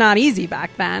 which was not easy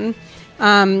back then.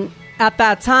 At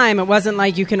that time, it wasn't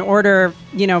like you can order,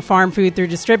 farm food through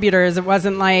distributors. It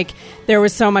wasn't like there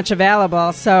was so much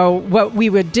available. So what we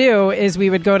would do is we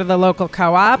would go to the local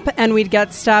co-op and we'd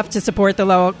get stuff to support the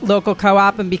local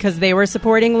co-op, and because they were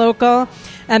supporting local,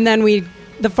 and then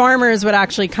the farmers would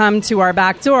actually come to our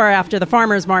back door after the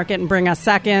farmers market and bring us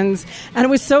seconds. And it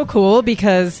was so cool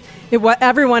because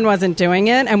everyone wasn't doing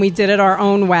it, and we did it our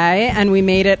own way, and we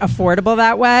made it affordable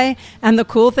that way. And the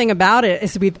cool thing about it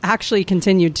is we've actually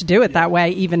continued to do it that way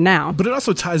even now. But it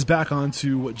also ties back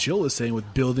onto what Jill is saying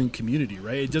with building community,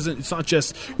 right? It's not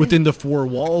just within the four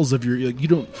walls of you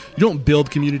don't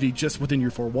build community just within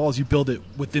your four walls. You build it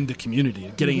within the community,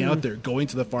 getting out there, going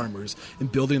to the farmers and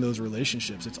building those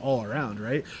relationships. It's all around,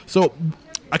 right? So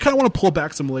I kind of want to pull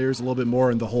back some layers a little bit more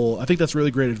in the whole. I think that's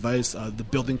really great advice, the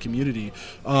building community.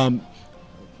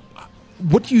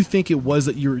 What do you think it was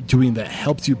that you were doing that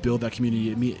helped you build that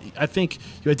community? I mean, I think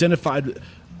you identified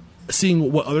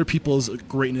seeing what other people's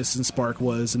greatness and spark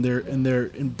was,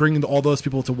 and bringing all those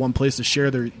people to one place to share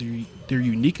their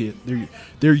uniqueness.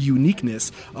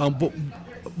 But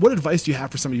what advice do you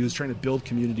have for somebody who's trying to build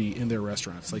community in their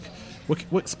restaurants? Like,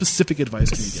 what specific advice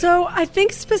can you get? So I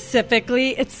think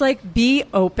specifically, it's like, be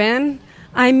open.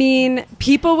 I mean,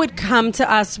 people would come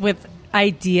to us with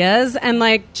ideas, and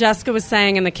like Jessica was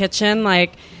saying in the kitchen,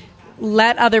 like,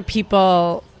 let other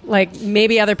people, like,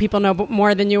 maybe other people know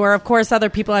more than you, or of course other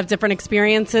people have different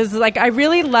experiences. Like, I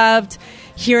really loved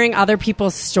hearing other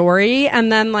people's story,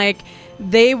 and then like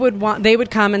they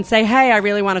would come and say, hey, I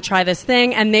really want to try this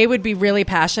thing, and they would be really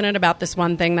passionate about this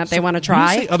one thing that they want to try.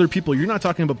 When you say other people, you're not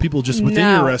talking about people just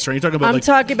within your restaurant. You're talking about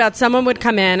talking about someone would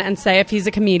come in and say, if he's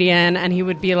a comedian, and he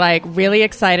would be like really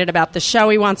excited about the show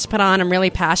he wants to put on and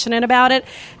really passionate about it.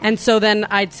 And so then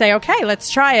I'd say, okay, let's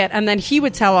try it. And then he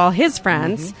would tell all his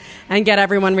friends and get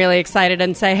everyone really excited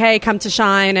and say, hey, come to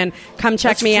Shine and come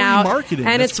check me out. Marketing.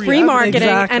 And That's it's free marketing.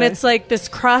 Exactly. And it's like this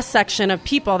cross section of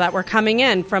people that were coming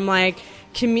in from like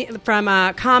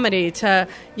from comedy to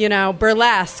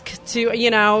burlesque to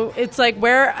it's like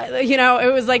where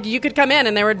it was like you could come in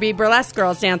and there would be burlesque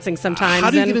girls dancing sometimes. How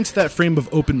do you get into that frame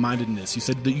of open-mindedness? You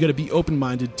said that you got to be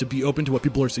open-minded to be open to what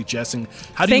people are suggesting.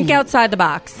 How do think you outside the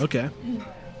box? Okay.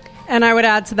 And I would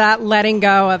add to that, letting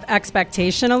go of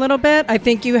expectation a little bit. I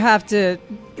think you have to,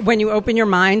 when you open your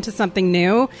mind to something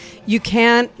new, you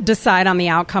can't decide on the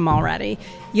outcome already.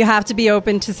 You have to be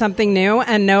open to something new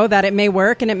and know that it may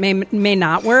work and it may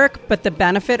not work, but the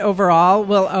benefit overall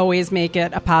will always make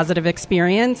it a positive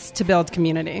experience to build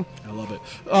community. I love it.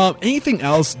 Anything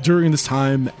else during this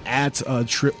time at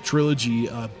Trilogy?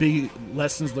 Big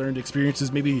lessons learned,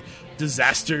 experiences, maybe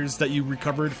disasters that you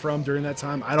recovered from during that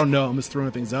time? I don't know. I'm just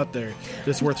throwing things out there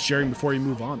that's worth sharing before you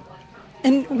move on.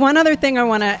 And one other thing I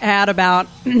want to add about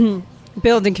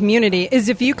building community is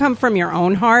if you come from your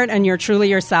own heart and you're truly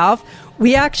yourself,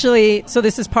 so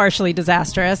this is partially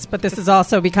disastrous, but this is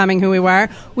also becoming who we were.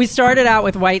 We started out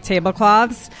with white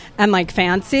tablecloths and like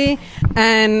fancy,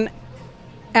 and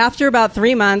after about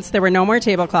 3 months, there were no more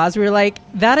tablecloths. We were like,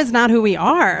 that is not who we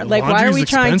are. Like, why are we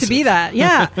trying to be that?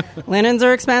 Yeah. Linens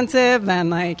are expensive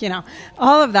and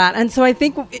all of that. And so I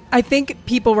think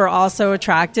people were also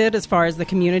attracted as far as the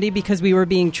community because we were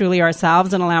being truly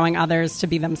ourselves and allowing others to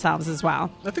be themselves as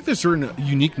well. I think there's certain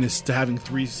uniqueness to having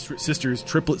three sisters,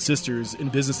 triplet sisters in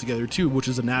business together too, which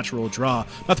is a natural draw.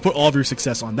 Not to put all of your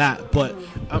success on that, but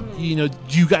do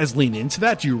you guys lean into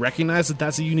that? Do you recognize that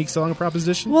that's a unique selling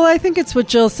proposition? Well, I think it's what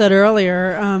Jill said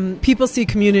earlier. People see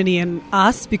community in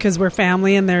us because we're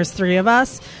family and there's three of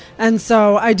us. And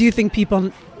so I do think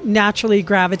people naturally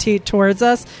gravitate towards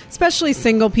us, especially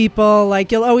single people.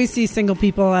 Like, you'll always see single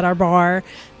people at our bar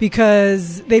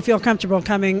because they feel comfortable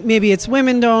coming. Maybe it's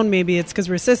women don't, maybe it's because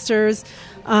we're sisters.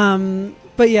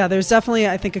 But yeah, there's definitely,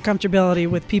 I think, a comfortability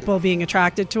with people being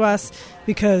attracted to us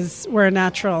because we're a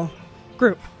natural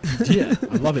group. Yeah,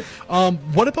 I love it.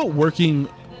 What about working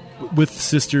with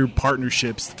sister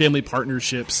partnerships, family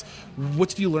partnerships, what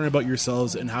did you learn about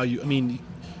yourselves and how you, I mean,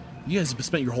 you guys have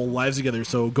spent your whole lives together,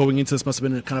 so going into this must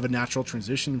have been kind of a natural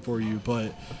transition for you,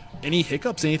 but any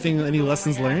hiccups, any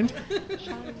lessons learned?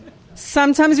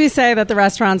 Sometimes we say that the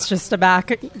restaurant's just a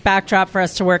backdrop for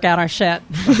us to work out our shit.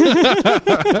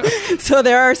 So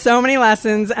there are so many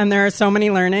lessons and there are so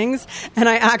many learnings. And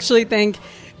I actually think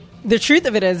the truth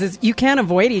of it is you can't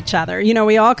avoid each other. You know,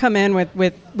 we all come in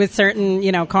with certain,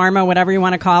 you know, karma, whatever you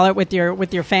want to call it, with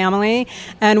your family.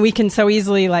 And we can so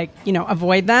easily, like, you know,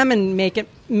 avoid them and make it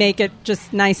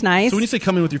just nice. So when you say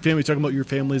come in with your family, you're talking about your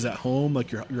families at home,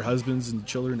 like your husbands and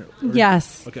children?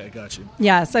 Yes. Okay, got you.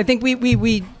 Yes. I think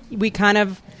we kind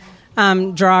of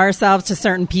draw ourselves to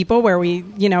certain people where we,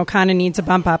 you know, kind of need to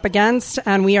bump up against.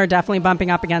 And we are definitely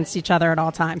bumping up against each other at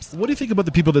all times. What do you think about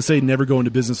the people that say never go into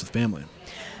business with family?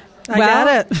 I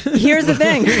get it. Here's the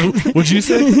thing. What'd you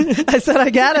say? I said,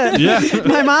 I get it. Yeah.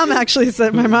 My mom actually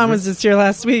said, my mom was just here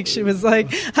last week. She was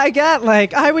like,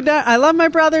 I love my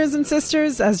brothers and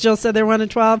sisters. As Jill said, they're 1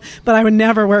 and 12, but I would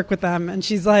never work with them. And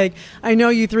she's like, I know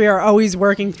you three are always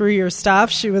working through your stuff.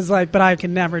 She was like, but I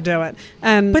could never do it.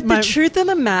 But the truth of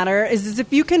the matter is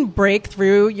if you can break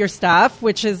through your stuff,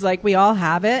 which is like we all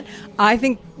have it, I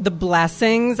think the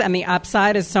blessings and the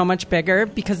upside is so much bigger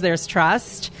because there's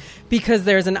trust. Because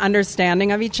there's an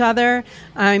understanding of each other.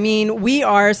 I mean, we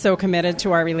are so committed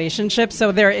to our relationship,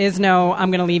 so there is no,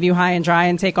 I'm going to leave you high and dry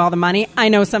and take all the money. I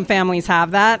know some families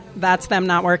have that. That's them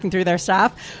not working through their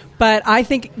stuff. But I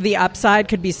think the upside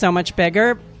could be so much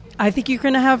bigger. I think you're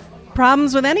going to have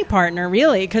problems with any partner,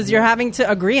 really, because you're having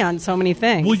to agree on so many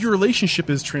things. Well, your relationship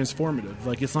is transformative.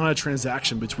 Like, it's not a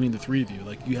transaction between the three of you.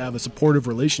 Like, you have a supportive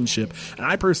relationship. And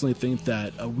I personally think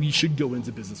that we should go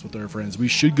into business with our friends. We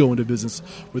should go into business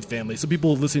with family. Some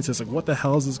people listening to this like, what the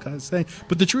hell is this guy saying?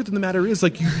 But the truth of the matter is,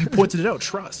 like, you pointed it out,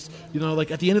 trust. You know, like,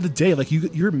 at the end of the day, like,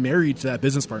 you're married to that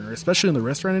business partner, especially in the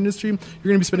restaurant industry. You're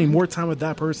going to be spending more time with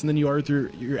that person than you are with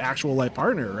your actual life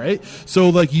partner, right? So,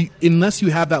 like, unless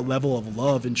you have that level of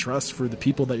love and trust for the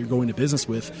people that you're going to business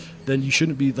with, then you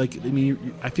shouldn't be like, I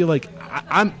mean, I feel like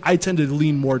I tend to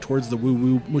lean more towards the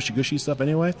woo-woo, mushy-gushy stuff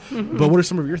anyway. Mm-hmm. But what are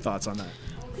some of your thoughts on that?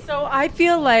 So I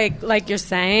feel like you're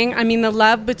saying, I mean, the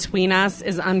love between us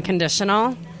is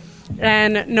unconditional.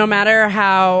 And no matter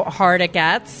how hard it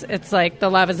gets, it's like the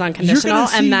love is unconditional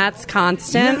and that's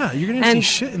constant. Yeah, you're going to see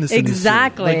shit in this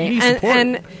exactly. industry.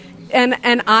 Like,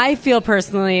 And I feel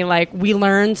personally like we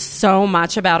learn so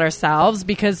much about ourselves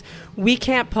because we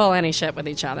can't pull any shit with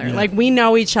each other. Yeah. Like, we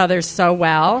know each other so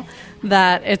well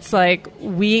that it's like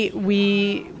we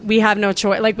have no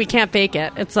choice. Like, we can't fake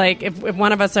it. It's like if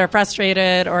one of us are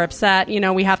frustrated or upset, you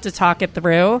know, we have to talk it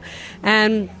through.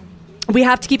 And we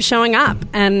have to keep showing up,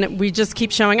 and we just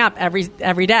keep showing up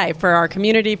every day for our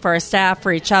community, for our staff,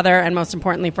 for each other, and most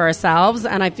importantly for ourselves.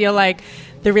 And I feel like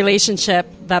the relationship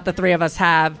that the three of us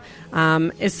have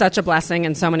is such a blessing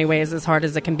in so many ways, as hard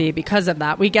as it can be because of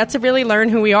that. We get to really learn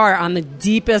who we are on the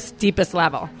deepest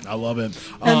level. I love it.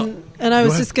 And I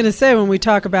was just going to say, when we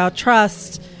talk about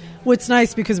trust, what's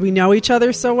nice because we know each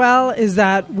other so well is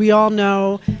that we all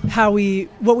know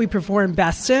what we perform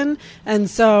best in. And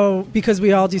so because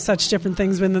we all do such different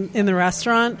things in the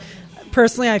restaurant,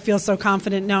 personally, I feel so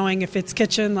confident knowing if it's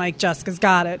kitchen, like Jessica's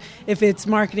got it. If it's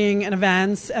marketing and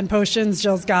events and potions,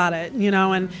 Jill's got it, you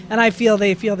know, and I feel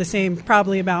they feel the same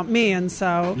probably about me. And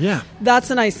so that's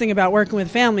the nice thing about working with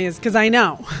family is because I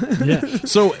know. Yeah.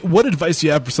 So what advice do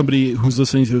you have for somebody who's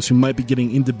listening to this who might be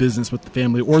getting into business with the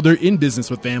family, or they're in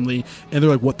business with family and they're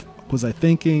like, what was I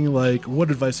thinking? Like, what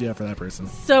advice do you have for that person?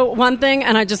 So one thing,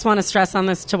 and I just want to stress on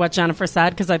this to what Jennifer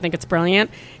said because I think it's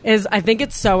brilliant, is I think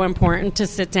it's so important to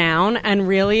sit down and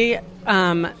really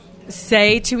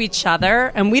say to each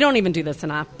other, and we don't even do this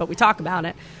enough, but we talk about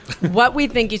it, what we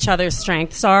think each other's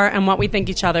strengths are and what we think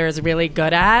each other is really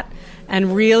good at,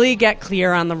 and really get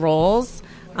clear on the roles.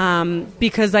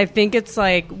 Because I think it's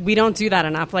like we don't do that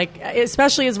enough. Like,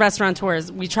 especially as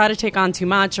restaurateurs, we try to take on too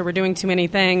much or we're doing too many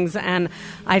things. And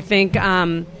I think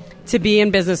to be in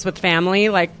business with family,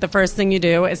 like the first thing you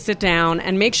do is sit down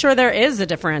and make sure there is a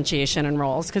differentiation in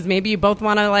roles. Because maybe you both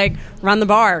want to like run the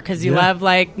bar because you love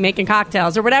like making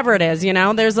cocktails or whatever it is. You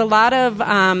know, there's a lot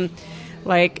of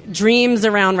like dreams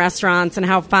around restaurants and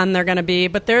how fun they're going to be,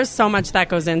 but there's so much that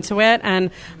goes into it,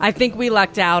 and I think we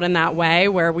lucked out in that way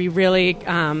where we really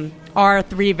are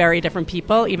three very different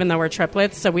people, even though we're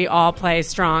triplets, so we all play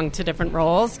strong to different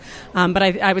roles. But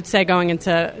I would say going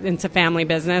into family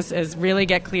business is really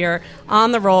get clear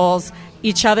on the roles,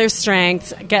 each other's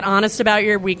strengths, get honest about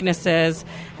your weaknesses,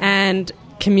 and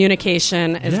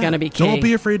communication is going to be key. Don't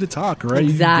be afraid to talk, right?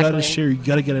 Exactly. You got to share. You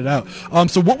got to get it out.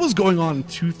 So what was going on in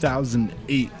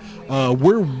 2008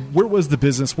 Where was the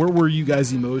business? Where were you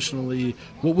guys emotionally?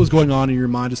 What was going on in your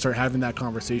mind to start having that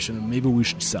conversation? And maybe we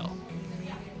should sell.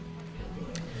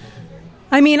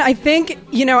 I mean, I think,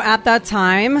 at that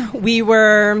time we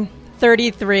were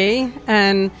 33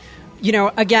 and,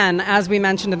 again, as we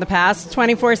mentioned in the past,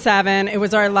 24/7, it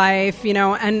was our life,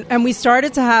 and we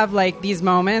started to have like these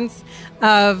moments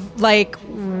of like,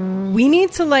 we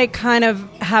need to like kind of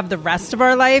have the rest of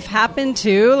our life happen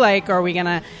too. Like, are we going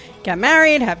to get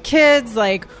married, have kids?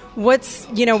 Like, what's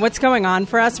going on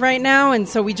for us right now? And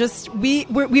so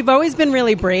we've always been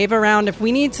really brave around if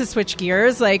we need to switch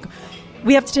gears, like,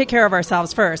 we have to take care of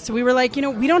ourselves first. So we were like, we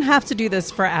don't have to do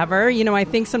this forever. I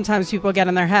think sometimes people get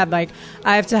in their head, like,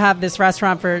 I have to have this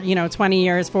restaurant for, 20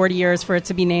 years, 40 years for it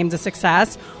to be named a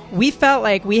success. We felt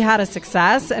like we had a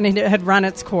success and it had run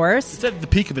its course. It's at the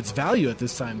peak of its value at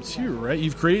this time too, right?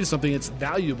 You've created something that's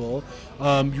valuable.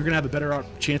 You're going to have a better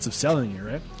chance of selling it,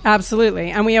 right?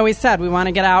 Absolutely. And we always said we want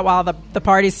to get out while the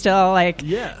party's still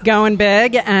going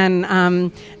big.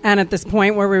 And at this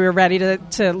point where we were ready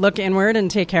to look inward and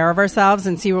take care of ourselves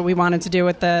and see what we wanted to do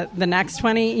with the next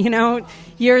 20,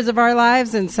 years of our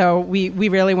lives. And so we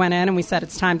really went in and we said,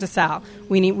 it's time to sell.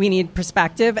 We need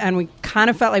perspective. And we kind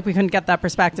of felt like we couldn't get that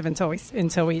perspective until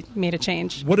we made a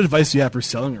change. What advice do you have for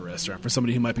selling a restaurant for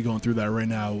somebody who might be going through that right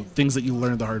now? Things that you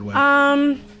learned the hard way.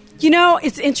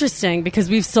 It's interesting because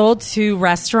we've sold 2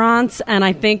 restaurants, and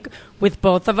I think with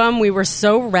both of them, we were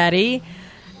so ready.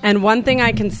 And one thing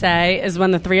I can say is when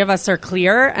the 3 of us are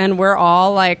clear and we're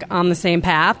all like on the same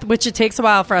path, which it takes a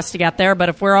while for us to get there, but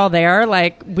if we're all there,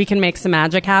 like, we can make some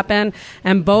magic happen.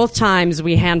 And both times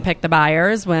we handpicked the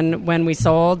buyers when we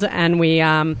sold, and we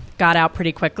got out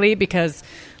pretty quickly because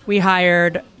we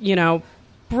hired,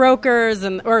 brokers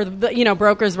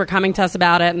brokers were coming to us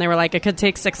about it, and they were like, it could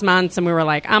take 6 months, and we were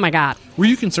like, oh my God. Were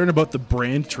you concerned about the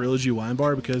brand Trilogy Wine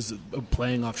Bar because of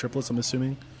playing off triplets, I'm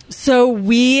assuming? So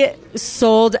we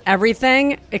sold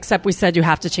everything except we said you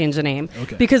have to change the name,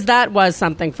 because that was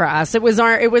something for us. It was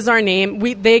our name.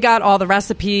 They got all the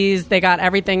recipes, they got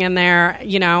everything in there.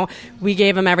 We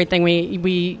gave them everything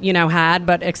we had,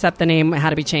 but except the name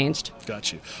had to be changed.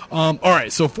 Got you. All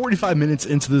right, so 45 minutes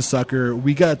into this sucker,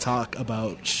 we got to talk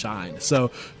about Shine. So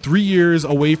 3 years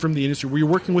away from the industry. Were you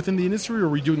working within the industry, or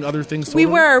were you doing other things? Totally?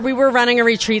 We were running a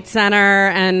retreat center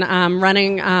and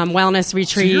running wellness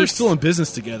retreats. So you're still in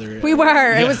business together. We were.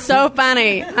 Yeah. It was so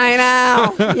funny. I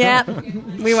know. Yeah,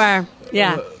 we were.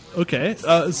 Yeah. Okay.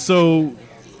 So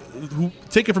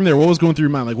take it from there. What was going through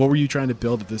your mind? Like, what were you trying to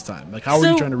build at this time? Like, how were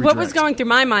you trying to redirect? What was going through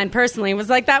my mind personally was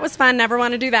like, that was fun. Never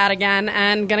want to do that again,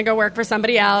 and going to go work for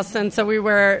somebody else. And so we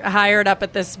were hired up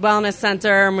at this wellness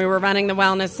center, and we were running the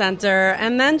wellness center.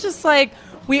 And then just like,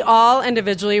 we all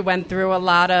individually went through a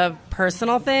lot of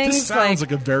personal things. This sounds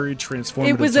like a very transformative time.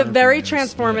 It was a very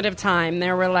transformative time.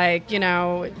 There were like,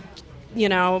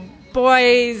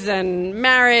 boys and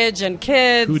marriage and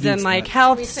kids and like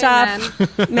health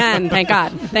stuff. Men, thank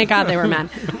God. Thank God they were men.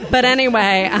 But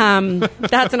anyway,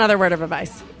 that's another word of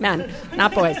advice. Men,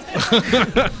 not boys.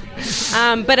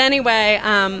 But anyway,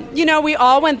 we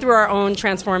all went through our own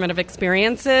transformative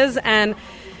experiences, and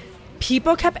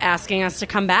people kept asking us to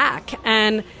come back.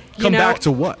 And come back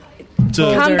to what?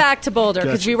 Come back to Boulder,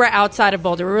 because we were outside of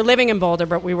Boulder. We were living in Boulder,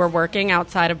 but we were working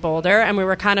outside of Boulder, and we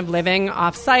were kind of living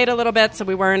off-site a little bit, so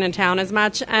we weren't in town as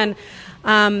much. And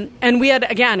we had,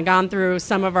 again, gone through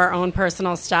some of our own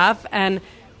personal stuff, and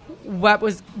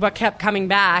what kept coming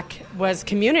back was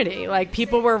community. Like,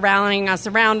 people were rallying us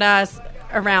around us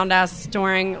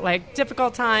during like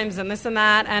difficult times and this and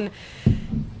that,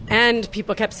 and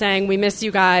people kept saying, we miss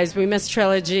you guys, we miss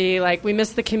Trilogy, like, we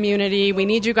miss the community, we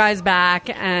need you guys back,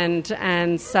 and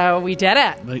so we did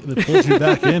it. They pulled you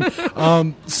back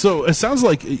in. So it sounds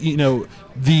like,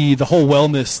 the whole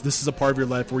wellness, this is a part of your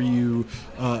life where you,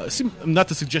 not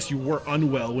to suggest you were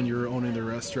unwell when you were owning the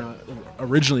restaurant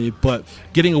originally, but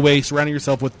getting away, surrounding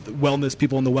yourself with wellness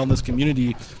people in the wellness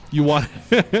community, you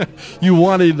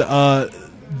wanted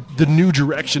the new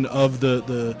direction of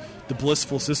the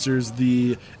Blissful Sisters,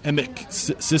 the Emick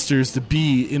sisters, to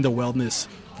be in the wellness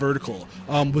vertical.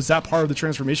 Was that part of the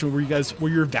transformation? Were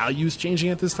your values changing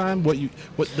at this time? I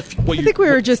think we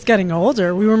were just getting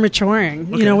older. We were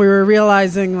maturing. Okay. We were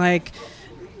realizing like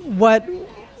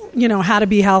how to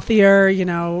be healthier.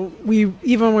 When we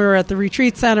were at the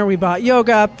retreat center, we bought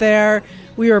yoga up there.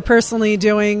 We were personally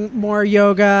doing more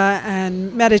yoga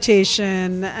and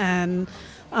meditation and.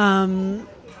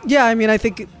 I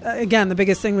think, again, the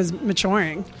biggest thing was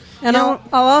maturing. And I'll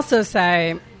also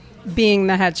say, being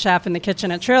the head chef in the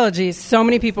kitchen at Trilogy, so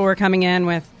many people were coming in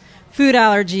with food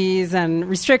allergies and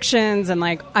restrictions, and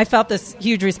like, I felt this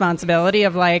huge responsibility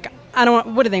of like, I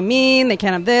don't. What do they mean? They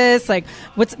can't have this. Like,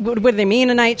 what do they mean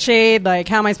a nightshade? Like,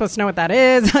 how am I supposed to know what that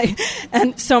is? Like,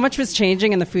 and so much was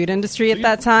changing in the food industry at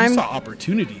that time. You saw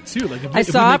opportunity too. Like, I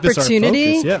saw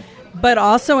opportunity. But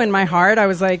also in my heart, I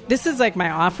was like, this is like my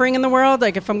offering in the world.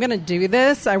 Like, if I'm going to do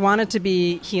this, I want it to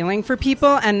be healing for people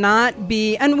and not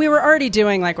be, and we were already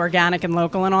doing like organic and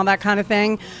local and all that kind of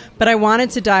thing. But I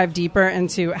wanted to dive deeper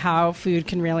into how food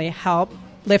can really help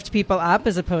lift people up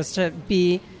as opposed to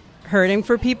be hurting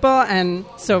for people. And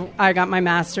so I got my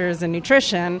master's in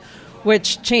nutrition,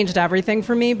 which changed everything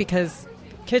for me because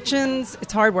kitchens,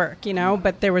 it's hard work, you know,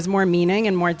 but there was more meaning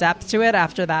and more depth to it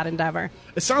after that endeavor.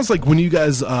 It sounds like when you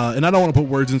guys, and I don't want to put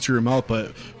words into your mouth,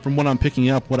 but from what I'm picking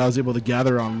up, what I was able to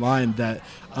gather online, that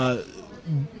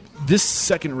this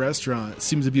second restaurant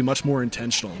seems to be much more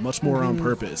intentional, much more on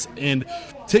purpose. And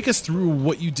take us through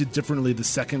what you did differently the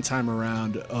second time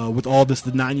around with all this,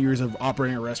 the 9 years of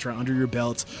operating a restaurant under your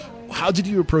belts. How did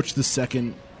you approach the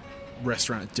second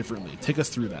restaurant differently? Take us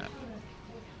through that.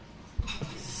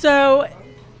 So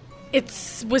it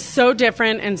was so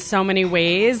different in so many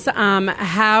ways.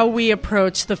 How we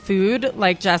approach the food,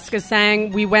 like Jessica's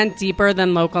saying, we went deeper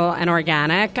than local and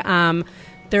organic.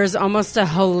 There's almost a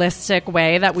holistic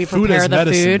way that we prepare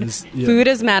the food. Food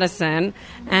is medicine.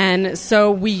 And so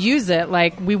we use it.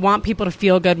 Like, we want people to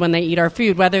feel good when they eat our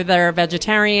food, whether they're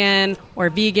vegetarian or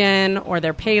vegan or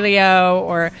they're paleo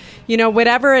or, you know,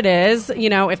 whatever it is, you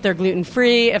know, if they're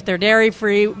gluten-free, if they're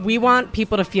dairy-free, we want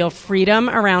people to feel freedom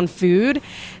around food.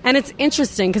 And it's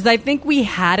interesting because I think we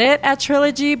had it at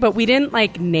Trilogy, but we didn't,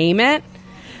 like, name it.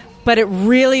 But it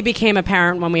really became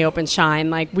apparent when we opened Shine.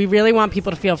 Like, we really want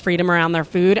people to feel freedom around their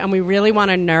food, and we really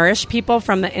want to nourish people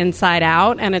from the inside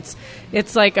out. And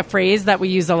it's like a phrase that we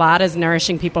use a lot, is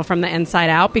nourishing people from the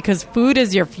inside out, because food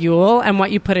is your fuel, and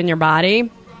what you put in your body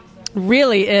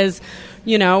really is,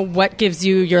 you know, what gives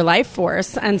you your life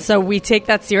force. And so we take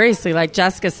that seriously, like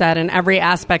Jessica said, in every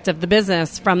aspect of the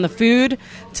business, from the food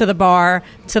to the bar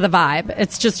to the vibe.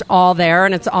 It's just all there,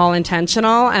 and it's all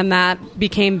intentional, and that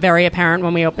became very apparent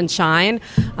when we opened Shine.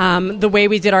 The way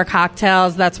we did our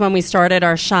cocktails, that's when we started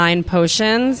our Shine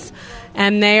Potions,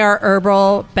 and they are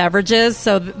herbal beverages,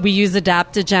 so we use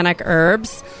adaptogenic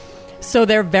herbs. So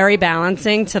they're very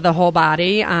balancing to the whole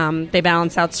body. They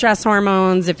balance out stress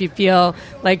hormones. If you feel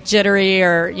like jittery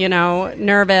or, you know,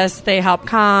 nervous, they help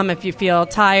calm. If you feel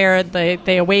tired,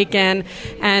 they awaken.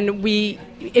 And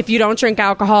if you don't drink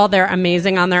alcohol, they're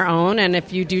amazing on their own. And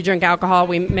if you do drink alcohol,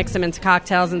 we mix them into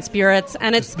cocktails and spirits.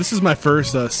 And this is my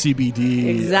first CBD.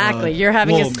 Exactly. You're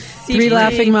having a CBD. 3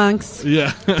 Laughing Monks. Yeah.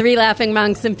 3 Laughing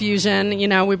Monks infusion. You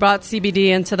know, we brought CBD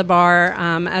into the bar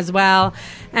as well.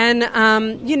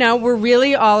 And, you know, we're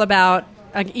really all about,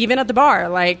 even at the bar,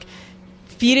 like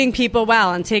feeding people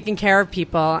well and taking care of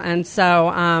people. And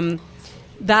so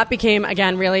that became,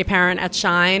 again, really apparent at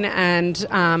Shine. And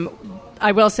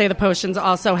I will say the potions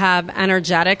also have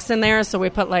energetics in there. So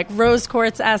we put like rose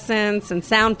quartz essence and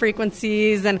sound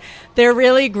frequencies, and they're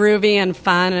really groovy and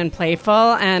fun and playful.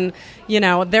 And, you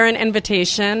know, they're an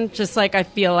invitation, just like I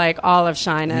feel like all of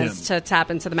Shine is, to tap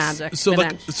into the magic.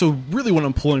 So really what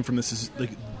I'm pulling from this is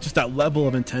like just that level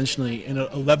of intentionality and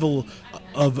a level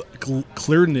of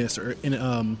clearness or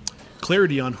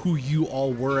clarity on who you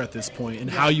all were at this point and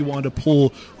how you want to pull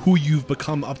who you've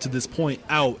become up to this point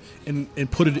out and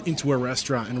put it into a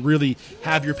restaurant and really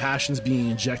have your passions being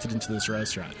injected into this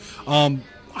restaurant.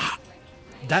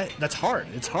 That's hard.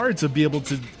 It's hard to be able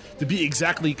to be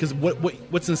exactly, because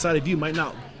what's inside of you might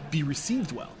not be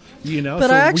received well. You know, but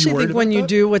I actually think when you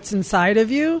do what's inside of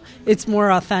you, it's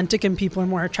more authentic and people are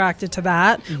more attracted to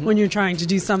that when you're trying to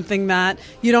do something that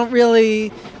you don't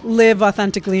really live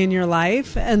authentically in your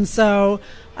life. And so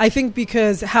I think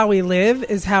because how we live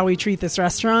is how we treat this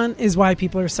restaurant is why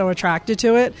people are so attracted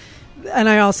to it. And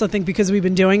I also think because we've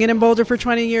been doing it in Boulder for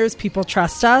 20 years, people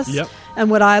trust us. Yep.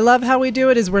 And what I love how we do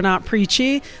it is we're not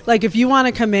preachy. Like, if you want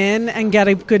to come in and get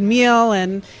a good meal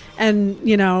and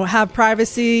you know, have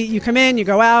privacy, you come in, you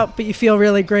go out, but you feel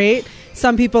really great.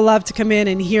 Some people love to come in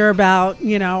and hear about,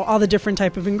 you know, all the different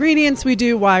type of ingredients we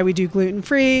do, why we do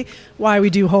gluten-free, why we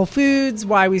do whole foods,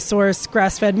 why we source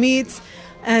grass-fed meats.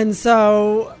 And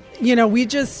so, you know,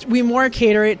 we more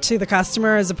cater it to the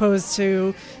customer as opposed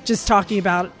to just talking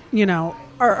about, you know,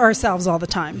 ourselves all the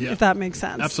time, if that makes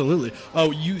sense. Absolutely.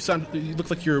 Oh, you look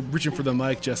like you're reaching for the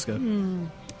mic, Jessica.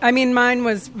 I mean, mine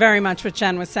was very much what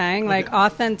Jen was saying, like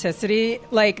authenticity,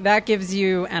 like that gives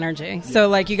you energy. Yeah. So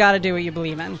like you got to do what you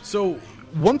believe in. So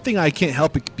one thing I can't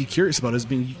help but be curious about is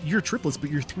you're triplets,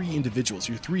 but you're 3 individuals.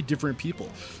 You're 3 different people.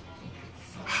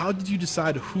 How did you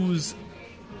decide who's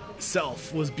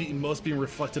self was most being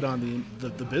reflected on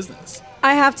the business.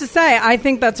 I have to say, I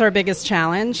think that's our biggest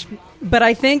challenge. But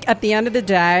I think at the end of the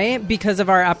day, because of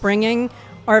our upbringing,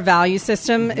 our value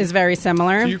system is very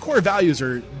similar. So your core values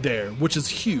are there, which is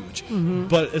huge.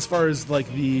 But as far as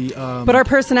like the... but our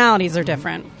personalities are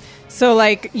different. So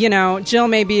like, you know, Jill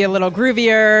may be a little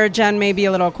groovier, Jen may be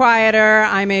a little quieter,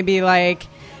 I may be like,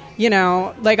 you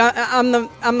know, like I'm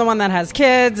the one that has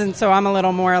kids, and so I'm a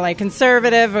little more like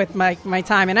conservative with my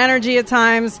time and energy at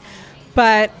times.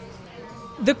 But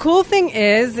the cool thing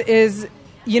is,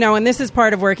 you know, and this is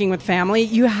part of working with family,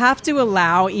 you have to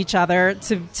allow each other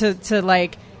to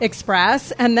like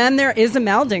express, and then there is a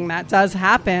melding that does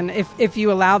happen if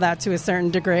you allow that to a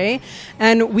certain degree.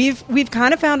 And we've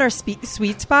kind of found our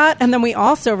sweet spot, and then we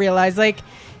also realize, like,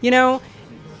 you know,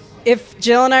 if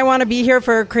Jill and I want to be here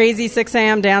for a crazy 6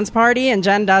 a.m. dance party and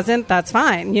Jen doesn't, that's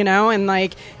fine, you know? And,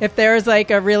 like, if there's, like,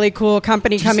 a really cool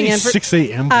company coming in for... 6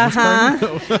 a.m. dance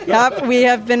party? Yep, we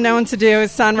have been known to do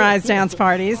sunrise dance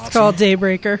parties. It's called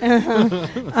Daybreaker.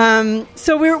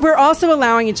 So we're also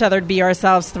allowing each other to be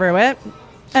ourselves through it,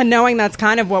 and knowing that's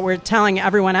kind of what we're telling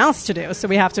everyone else to do. So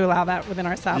we have to allow that within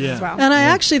ourselves as well. And I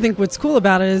actually think what's cool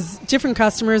about it is different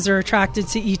customers are attracted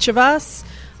to each of us,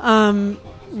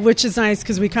 which is nice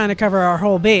because we kind of cover our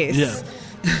whole base. Yeah.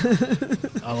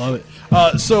 I love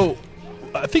it. So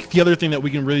I think the other thing that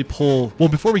we can really pull... Well,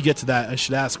 before we get to that, I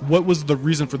should ask, what was the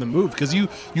reason for the move? Because you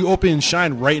opened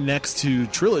Shine right next to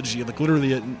Trilogy, like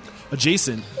literally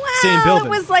adjacent, same building. It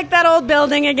was like that old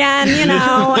building again, you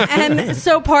know. And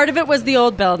so part of it was the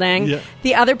old building. Yeah.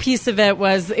 The other piece of it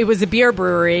was a beer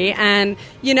brewery. And,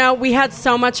 you know, we had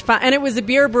so much fun. And it was a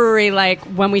beer brewery, like,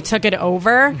 when we took it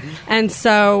over. And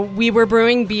so we were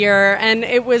brewing beer. And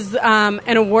it was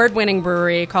an award-winning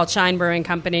brewery called Shine Brewing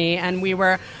Company. And we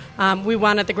were... we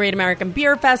won at the Great American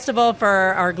Beer Festival for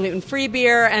our gluten-free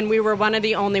beer. And we were one of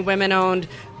the only women-owned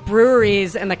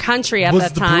breweries in the country at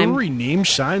that time. Was the brewery named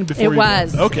Shine before? It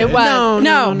was. Okay. It was.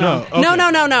 No.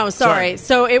 Okay. No. Sorry.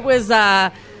 So it was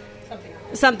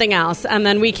something else, and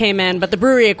then we came in, but the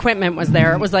brewery equipment was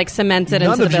there. It was like cemented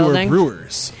into the building. None of you were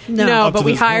brewers. No, but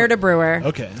we hired a brewer.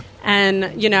 Okay.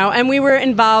 And, you know, and we were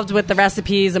involved with the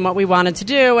recipes and what we wanted to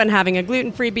do, and having a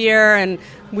gluten-free beer, and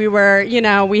we were, you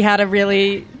know, we had a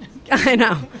really, I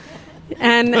know.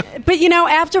 And but, you know,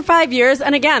 after 5 years,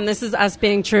 and again, this is us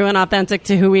being true and authentic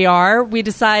to who we are, we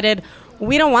decided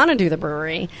we don't want to do the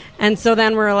brewery. And so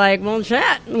then we're like, well, shit,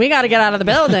 we got to get out of the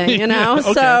building, you know?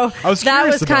 Okay. So that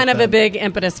was kind of that. a big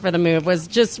impetus for the move, was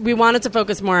just we wanted to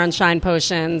focus more on Shine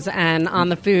Potions and on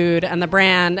the food and the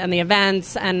brand and the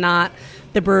events, and not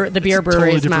the beer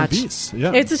brewery as much. Beast.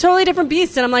 Yeah. It's a totally different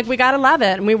beast, and I'm like, we got to love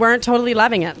it. And we weren't totally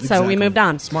loving it, so we moved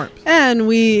on. Smart. And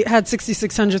we had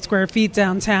 6,600 square feet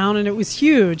downtown, and it was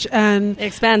huge and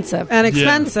expensive.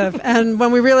 And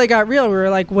when we really got real, we were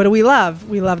like, what do we love?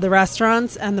 We love the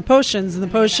restaurants and the potions, and the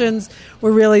potions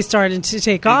were really starting to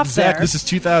take off there. This is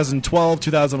 2012,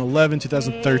 2011,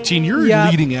 2013. You're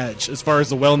leading edge as far as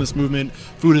the wellness movement,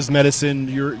 food as medicine.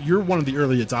 You're one of the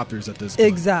early adopters at this point.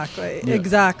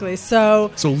 Exactly. So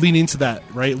lean into that,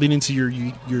 right? Lean into your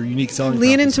unique selling.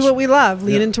 Lean into what we love.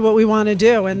 Lean into what we want to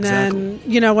do. And then,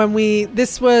 you know,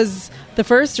 this was the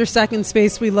first or second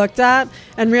space we looked at,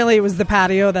 and really it was the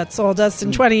patio that sold us.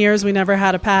 In 20 years, we never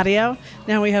had a patio.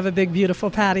 Now we have a big,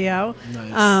 beautiful patio.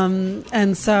 Nice.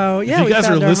 And so, if you guys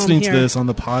are listening to this on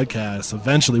the podcast,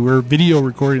 eventually we're video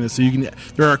recording this, so you can.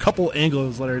 There are a couple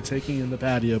angles that are taking in the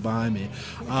patio behind me.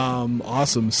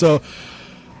 Awesome. So,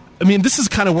 I mean, this is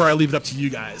kind of where I leave it up to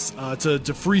you guys to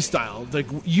freestyle. Like,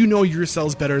 you know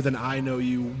yourselves better than I know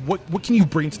you. What can you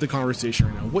bring to the conversation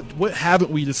right now? What haven't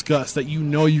we discussed that you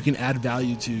know you can add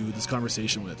value to this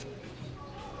conversation with?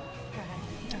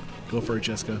 Go for it,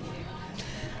 Jessica.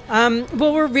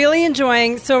 Well, we're really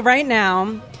enjoying. So right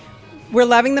now, we're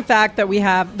loving the fact that we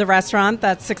have the restaurant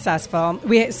that's successful.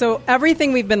 So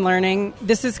everything we've been learning,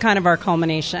 this is kind of our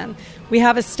culmination. We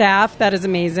have a staff that is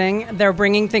amazing. They're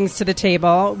bringing things to the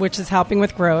table, which is helping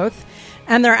with growth.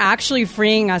 And they're actually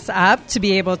freeing us up to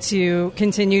be able to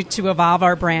continue to evolve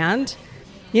our brand.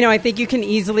 You know, I think you can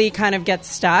easily kind of get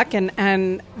stuck,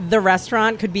 and the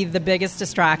restaurant could be the biggest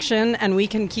distraction, and we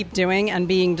can keep doing and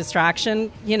being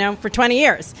distraction, you know, for 20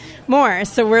 years more.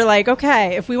 So we're like,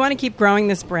 okay, if we want to keep growing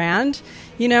this brand,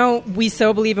 you know, we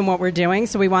so believe in what we're doing,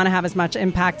 so we want to have as much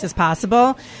impact as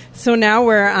possible. So now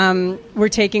we're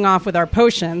taking off with our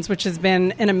potions, which has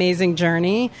been an amazing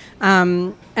journey,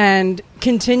 and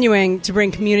continuing to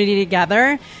bring community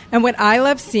together. And what I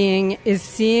love seeing is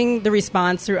seeing the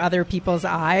response through other people's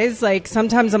eyes. Like,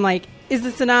 sometimes I'm like, is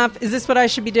this enough? Is this what I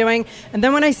should be doing? And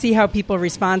then when I see how people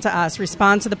respond to us,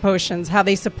 respond to the potions, how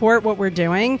they support what we're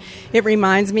doing, it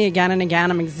reminds me again and again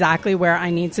I'm exactly where I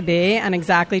need to be and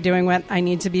exactly doing what I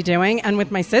need to be doing. And with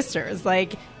my sisters,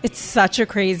 like, it's such a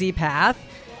crazy path,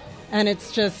 and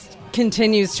it's just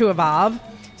continues to evolve.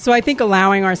 So I think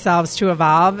allowing ourselves to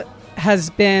evolve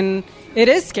it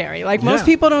is scary. Like, most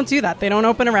people don't do that. They don't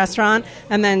open a restaurant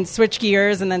and then switch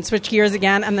gears and then switch gears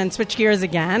again and then switch gears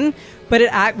again.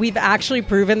 But we've actually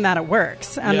proven that it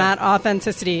works, and that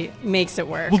authenticity makes it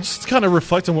work. Well, just to kind of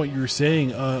reflect on what you were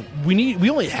saying, we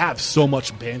only have so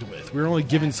much bandwidth. We're only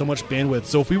given so much bandwidth.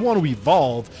 So if we want to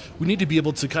evolve, we need to be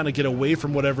able to kind of get away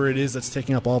from whatever it is that's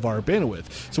taking up all of our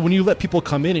bandwidth. So when you let people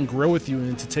come in and grow with you,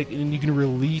 and you can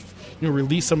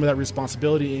release some of that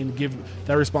responsibility and give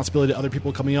that responsibility to other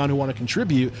people coming on who want to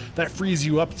contribute, that frees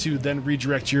you up to then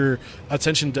redirect your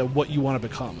attention to what you want to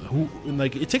become.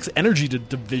 It takes energy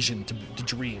to vision, to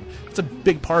dream. It's a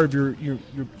big part of your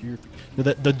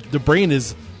the brain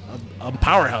is a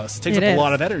powerhouse. It takes up a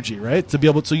lot of energy, right? To be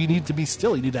able, so you need to be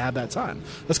still. You need to have that time.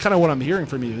 That's kind of what I'm hearing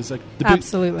from you. Is like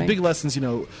the big lessons.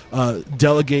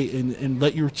 Delegate and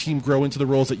let your team grow into the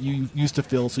roles that you used to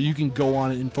fill, so you can go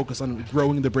on and focus on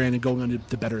growing the brand and going on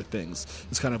to better things.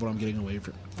 That's kind of what I'm getting away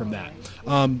from that.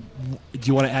 Do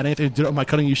you want to add anything? Am I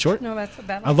cutting you short? No, that's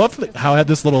bad. I love how I had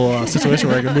this little situation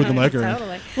where I can move the mic around.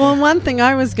 Totally. Well, one thing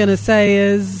I was going to say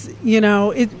is,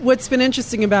 what's been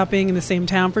interesting about being in the same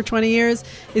town for 20 years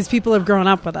is people have grown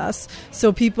up with us.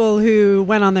 So people who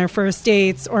went on their first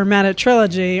dates or met at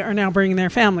Trilogy are now bringing their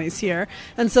families here.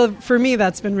 And so for me,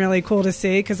 that's been really cool to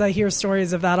see, because I hear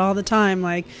stories of that all the time.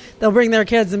 Like, they'll bring their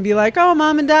kids and be like, "Oh,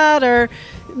 mom and dad are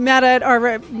met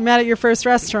at your first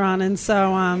restaurant." And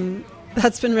so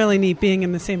that's been really neat, being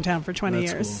in the same town for 20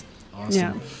 years. Cool. Awesome.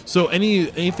 Yeah. So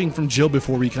anything from Jill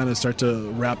before we kind of start to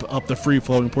wrap up the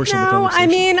free-flowing portion of the conversation? I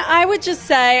mean, I would just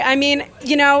say,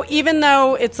 even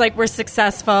though it's like we're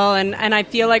successful and I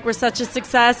feel like we're such a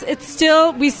success,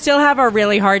 we still have our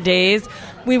really hard days.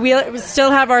 We still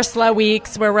have our slow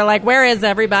weeks where we're like, where is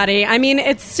everybody? I mean,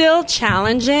 it's still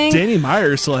challenging. Danny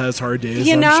Meyer still has hard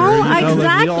days, I'm sure.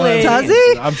 Exactly. Does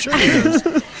he? I'm sure he does.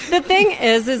 The thing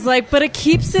is like, but it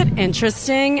keeps it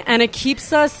interesting, and it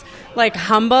keeps us like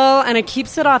humble, and it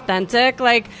keeps it authentic.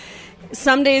 Like,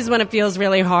 some days when it feels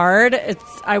really hard,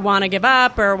 I want to give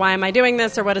up, or why am I doing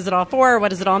this, or what is it all for, or what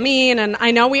does it all mean? And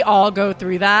I know we all go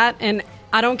through that, and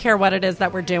I don't care what it is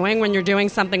that we're doing. When you're doing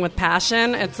something with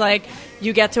passion, it's like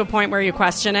you get to a point where you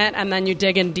question it, and then you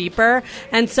dig in deeper.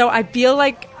 And so I feel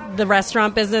like the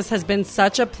restaurant business has been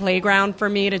such a playground for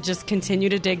me to just continue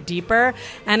to dig deeper.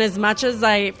 And as much as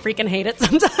I freaking hate it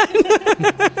sometimes,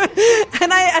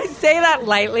 and I say that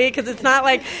lightly, because it's not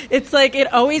like, it's like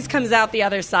it always comes out the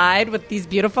other side with these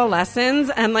beautiful lessons.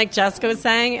 And like Jessica was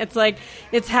saying, it's like,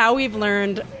 it's how we've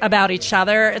learned about each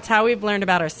other. It's how we've learned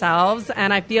about ourselves.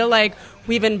 And I feel like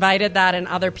we've invited that in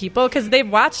other people, because they've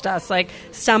watched us like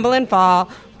stumble and fall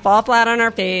flat on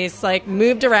our face, like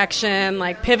move direction,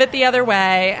 like pivot the other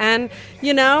way, and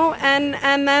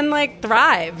and then like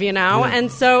thrive,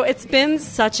 And so it's been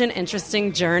such an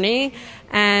interesting journey,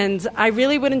 and I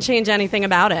really wouldn't change anything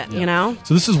about it,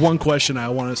 So this is one question I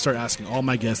want to start asking all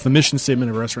my guests. The mission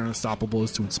statement of Restaurant Unstoppable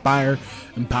is to inspire,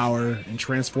 empower, and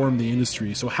transform the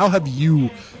industry. So how have you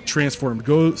transformed?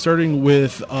 Starting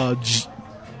with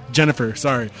Jennifer,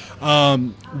 sorry.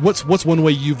 What's one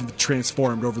way you've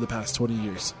transformed over the past 20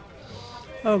 years?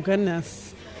 Oh,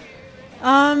 goodness.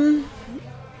 I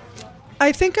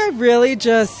think I really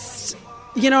just,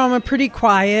 I'm a pretty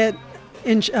quiet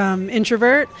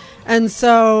introvert. And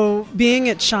so being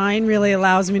at Shine really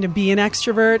allows me to be an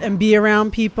extrovert and be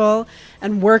around people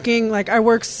and working. Like, I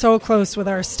work so close with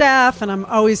our staff, and I'm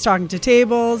always talking to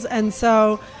tables. And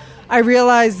so I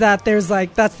realize that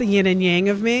that's the yin and yang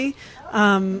of me.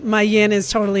 My yin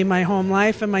is totally my home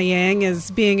life, and my yang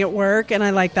is being at work, and I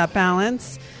like that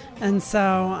balance. And so,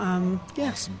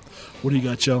 Awesome. What do you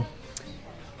got, Jill?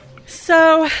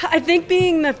 So I think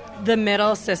being the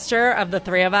middle sister of the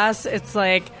three of us, it's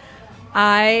like,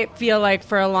 I feel like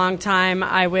for a long time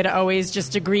I would always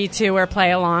just agree to or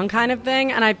play along kind of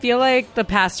thing. And I feel like the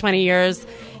past 20 years,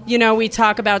 we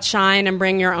talk about shine and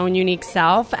bring your own unique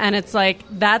self. And it's like,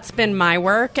 that's been my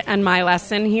work and my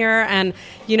lesson here. And,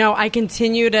 I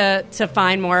continue to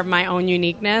find more of my own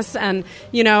uniqueness. And,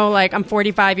 like, I'm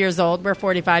 45 years old. We're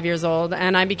 45 years old.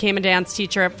 And I became a dance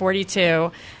teacher at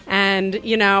 42. And,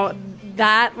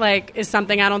 that, like, is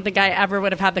something I don't think I ever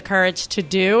would have had the courage to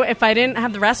do if I didn't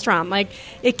have the restaurant. Like,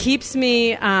 it keeps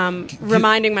me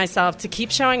reminding myself to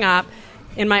keep showing up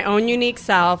in my own unique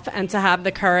self, and to have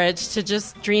the courage to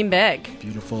just dream big.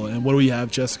 Beautiful. And what do we have,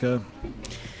 Jessica?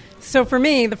 So for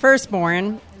me, the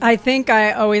firstborn, I think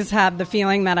I always had the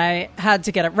feeling that I had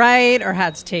to get it right or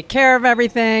had to take care of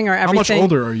everything or everything. How much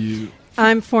older are you?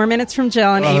 I'm 4 minutes from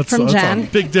Jill and 8 from Jen. A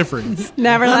big difference.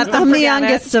 Never let them I'm the forget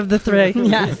youngest of the three.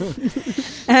 Yes.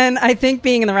 And I think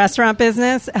being in the restaurant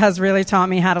business has really taught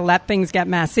me how to let things get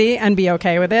messy and be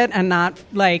okay with it and not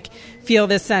like feel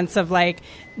this sense of like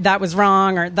that was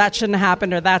wrong or that shouldn't have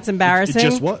happened or that's embarrassing. It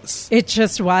just was. It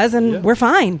just was, and we're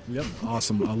fine. Yep.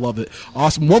 Awesome. I love it.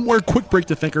 Awesome. One more quick break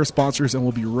to thank our sponsors, and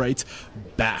we'll be right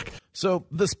back. So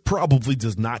this probably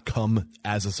does not come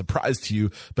as a surprise to you,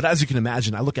 but as you can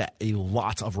imagine, I look at a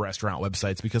lot of restaurant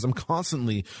websites because I'm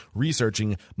constantly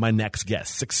researching my next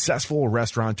guest, successful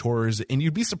restaurateurs, and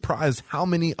you'd be surprised how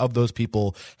many of those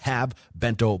people have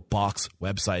bento box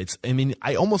websites. I mean,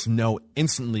 I almost know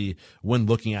instantly when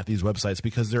looking at these websites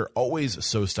because they're always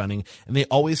so stunning and they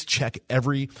always check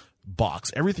every box,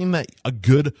 everything that a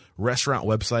good restaurant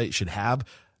website should have.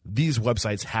 These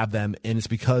websites have them, and it's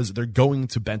because they're going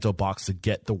to Bento Box to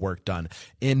get the work done.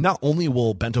 And not only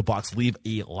will Bento Box leave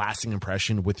a lasting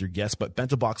impression with your guests, but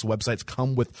Bento Box websites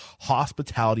come with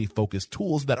hospitality-focused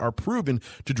tools that are proven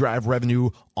to drive revenue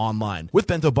online. With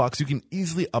Bento Box, you can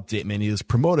easily update menus,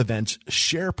 promote events,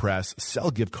 share press,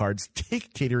 sell gift cards,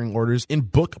 take catering orders,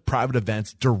 and book private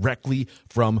events directly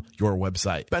from your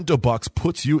website. Bento Box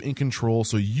puts you in control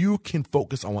so you can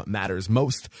focus on what matters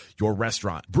most, your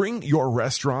restaurant. Bring your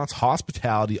restaurant's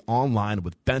hospitality online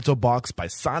with Bento Box by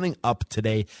signing up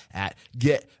today at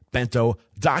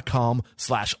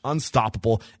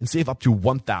getbento.com/unstoppable and save up to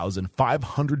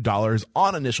 $1,500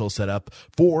 on initial setup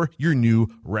for your new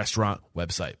restaurant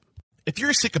website. If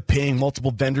you're sick of paying multiple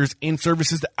vendors and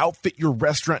services to outfit your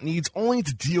restaurant needs only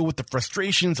to deal with the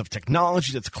frustrations of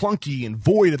technology that's clunky and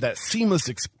void of that seamless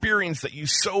experience that you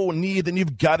so need, then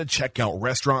you've got to check out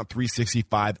Restaurant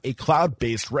 365, a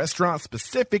cloud-based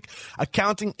restaurant-specific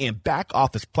accounting and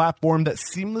back-office platform that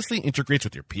seamlessly integrates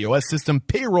with your POS system,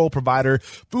 payroll provider,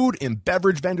 food and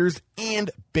beverage vendors,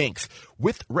 and banks.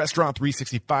 With Restaurant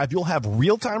 365, you'll have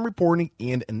real-time reporting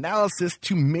and analysis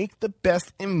to make the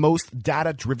best and most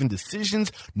data-driven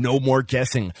decisions. No more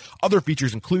guessing. Other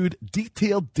features include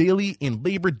detailed daily and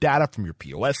labor data from your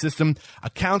POS system,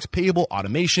 accounts payable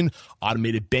automation,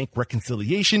 automated bank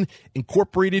reconciliation,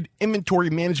 incorporated inventory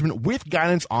management with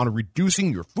guidance on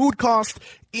reducing your food costs,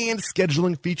 and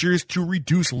scheduling features to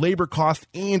reduce labor costs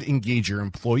and engage your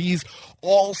employees,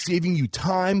 all saving you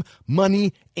time,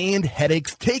 money, and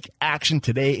headaches. Take action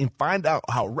today and find out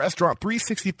how Restaurant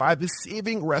 365 is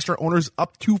saving restaurant owners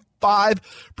up to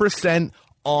 5%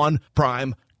 on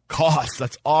prime costs.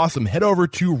 That's awesome. Head over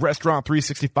to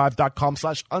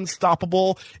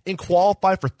restaurant365.com/unstoppable and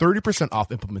qualify for 30%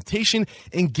 off implementation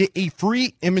and get a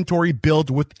free inventory build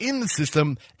within the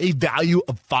system, a value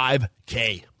of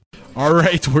 $5,000. All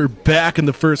right, we're back, and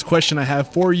the first question I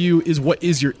have for you is, what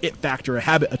is your it factor, a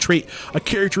habit, a trait, a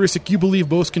characteristic you believe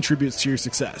most contributes to your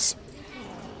success?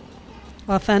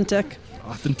 Authentic.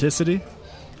 Authenticity?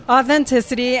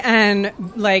 Authenticity and,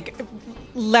 like,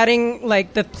 letting,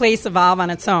 like, the place evolve on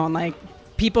its own. Like,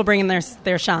 people bringing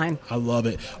their shine. I love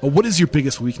it. What is your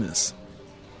biggest weakness?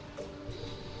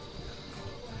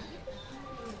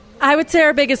 I would say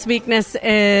our biggest weakness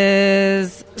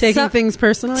is Taking things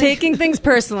personally? Taking things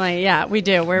personally, yeah, we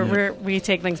do. We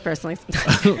take things personally.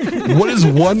 What is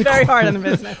one? It's very hard in the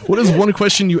business. What is one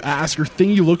question you ask or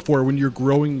thing you look for when you're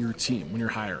growing your team, when you're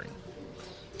hiring?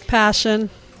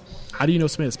 Passion. How do you know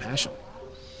somebody has passion?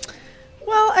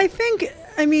 Well, I think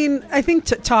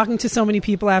talking to so many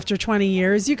people after 20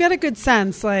 years, you get a good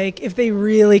sense, like, if they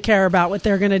really care about what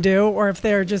they're going to do or if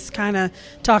they're just kind of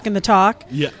talking the talk.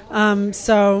 Yeah. And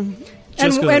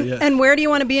where do you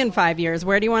want to be in 5 years?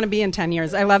 Where do you want to be in 10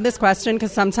 years? I love this question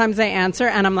because sometimes they answer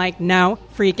and I'm like, no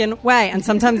freaking way. And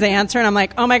sometimes they answer and I'm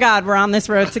like, oh my God, we're on this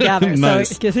road together.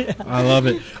 Nice. So, yeah. I love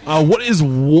it. What is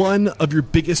one of your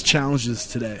biggest challenges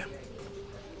today?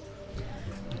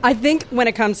 I think when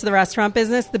it comes to the restaurant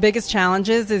business, the biggest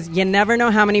challenges is you never know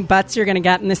how many butts you're going to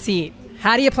get in the seat.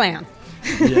 How do you plan?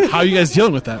 Yeah. How are you guys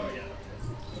dealing with that?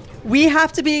 We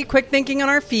have to be quick thinking on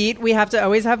our feet. We have to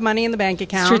always have money in the bank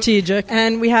account. Strategic.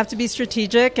 And we have to be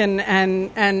strategic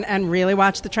and really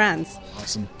watch the trends.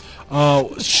 Awesome.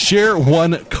 Share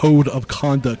one code of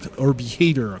conduct or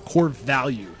behavior, a core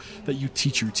value that you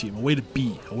teach your team, a way to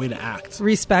be, a way to act.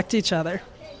 Respect each other.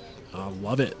 I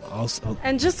love it.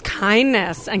 And just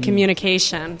kindness and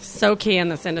communication, so key in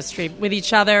this industry, with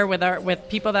each other, with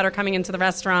people that are coming into the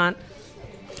restaurant.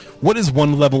 what is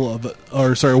one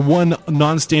one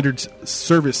non-standard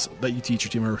service that you teach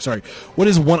your team? What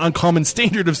is one uncommon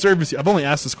standard of service? I've only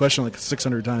asked this question like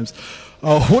 600 times.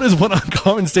 What is one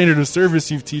uncommon standard of service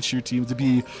you teach your team to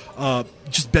be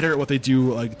just better at what they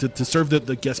do, like to serve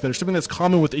the guests better? Something that's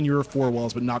common within your four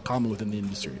walls, but not common within the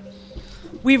industry.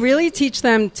 We really teach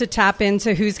them to tap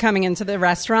into who's coming into the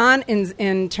restaurant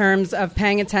in terms of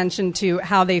paying attention to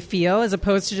how they feel, as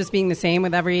opposed to just being the same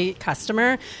with every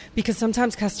customer, because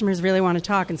sometimes customers really want to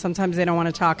talk and sometimes they don't want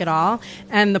to talk at all.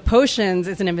 And the potions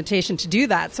is an invitation to do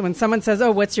that. So when someone says,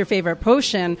 oh, what's your favorite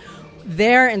potion?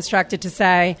 They're instructed to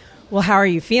say, well, how are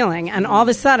you feeling? And all of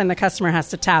a sudden, the customer has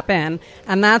to tap in.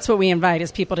 And that's what we invite,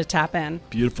 is people to tap in.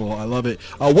 Beautiful. I love it.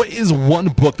 What is one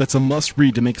book that's a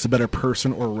must-read to make us a better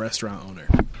person or restaurant owner?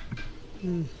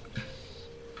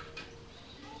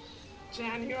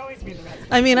 Jan, you always read the restaurant.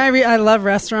 I mean, I love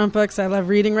restaurant books. I love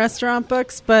reading restaurant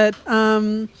books. But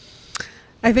I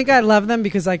think I love them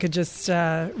because I could just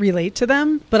relate to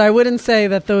them. But I wouldn't say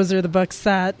that those are the books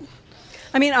that...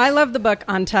 I mean, I love the book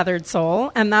Untethered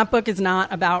Soul, and that book is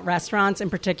not about restaurants in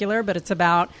particular, but it's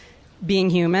about being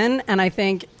human, and I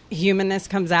think humanness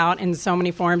comes out in so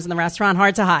many forms in the restaurant,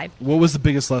 hard to hide. What was the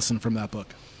biggest lesson from that book?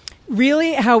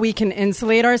 Really how we can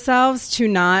insulate ourselves to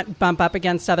not bump up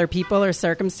against other people or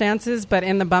circumstances, but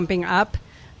in the bumping up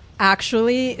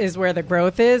actually is where the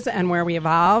growth is and where we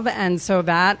evolve, and so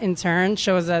that in turn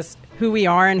shows us who we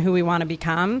are and who we want to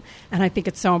become. And I think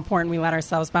it's so important we let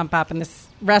ourselves bump up. And this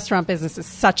restaurant business is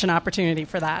such an opportunity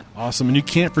for that. Awesome. And you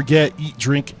can't forget Eat,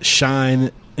 Drink, Shine,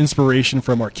 inspiration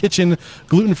from our kitchen,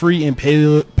 gluten-free and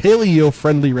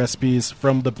paleo-friendly recipes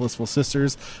from the Blissful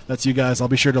Sisters. That's you guys. I'll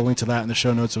be sure to link to that in the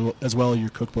show notes as well as your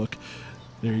cookbook.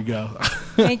 There you go.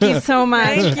 Thank you so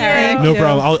much. Thank no you.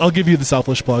 problem. I'll give you the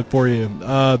selfish plug for you.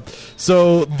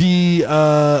 So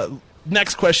the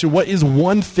next question, what is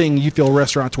one thing you feel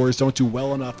restaurateurs don't do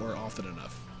well enough or often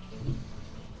enough?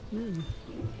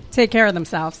 Take care of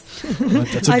themselves.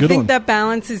 That's a I good think one. that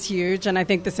balance is huge, and I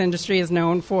think this industry is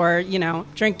known for,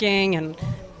 drinking and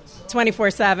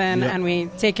 24/7, and we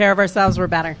take care of ourselves, we're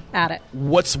better at it.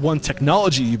 What's one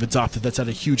technology you've adopted that's had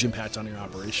a huge impact on your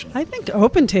operation? I think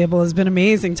OpenTable has been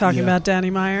amazing talking about Danny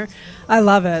Meyer. I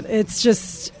love it. It's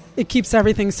just, it keeps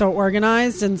everything so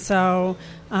organized, and so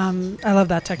I love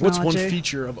that technology. What's one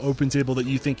feature of OpenTable that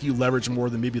you think you leverage more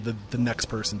than maybe the next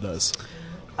person does?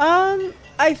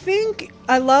 I think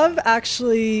I love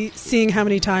actually seeing how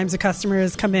many times a customer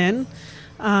has come in,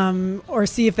 or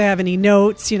see if they have any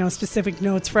notes, specific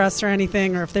notes for us or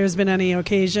anything, or if there's been any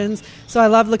occasions. So I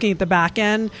love looking at the back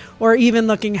end, or even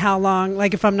looking how long,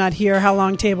 like if I'm not here, how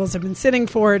long tables have been sitting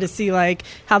for, to see like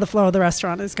how the flow of the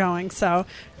restaurant is going. So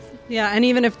yeah, and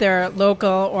even if they're local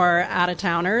or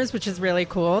out-of-towners, which is really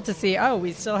cool to see,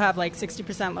 we still have like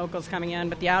 60% locals coming in,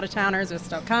 but the out-of-towners are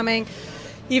still coming.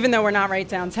 Even though we're not right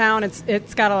downtown,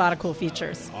 it's got a lot of cool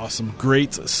features. Awesome.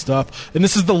 Great stuff. And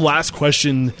this is the last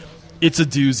question. It's a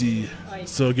doozy,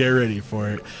 so get ready for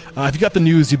it. If you got the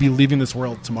news, you'd be leaving this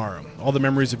world tomorrow. All the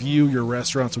memories of you, your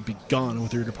restaurants would be gone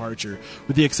with your departure,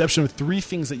 with the exception of 3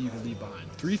 things that you can leave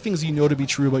behind. 3 things you know to be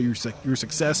true about your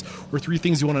success, or 3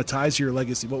 things you want to tie to your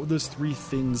legacy. What would those 3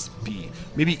 things be?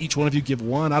 Maybe each one of you give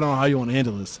one. I don't know how you want to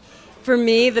handle this. For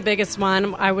me, the biggest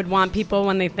one, I would want people,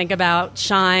 when they think about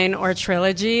Shine or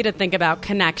Trilogy, to think about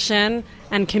connection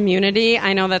and community.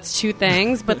 I know that's 2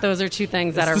 things, but those are 2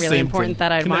 things that are really important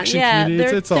that I want. Connection,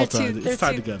 community, it's all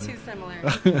tied together. Too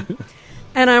similar.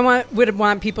 And I would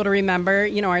want people to remember,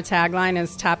 our tagline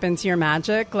is tap into your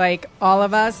magic. Like all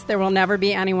of us, there will never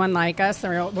be anyone like us.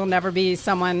 There will never be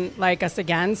someone like us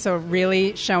again. So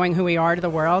really showing who we are to the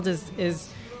world is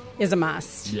a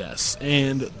must. Yes.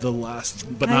 And the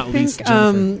last but not least,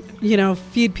 Jennifer.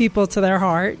 Feed people to their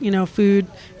heart. Food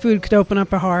could open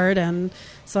up a heart, and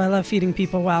so I love feeding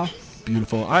people well.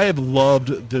 Beautiful. I have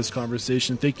loved this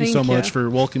conversation. Thank you so much for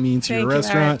welcoming me to your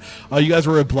restaurant. You guys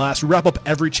were a blast. We wrap up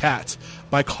every chat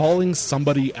by calling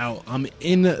somebody out. I'm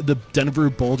in the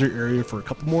Denver Boulder area for a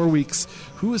couple more weeks.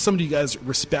 Who is somebody you guys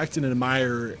respect and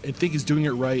admire and think is doing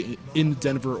it right in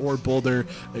Denver or Boulder?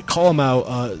 Call them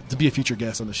out to be a future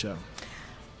guest on the show.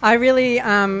 I really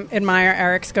admire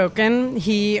Eric Skokin.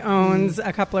 He owns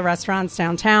a couple of restaurants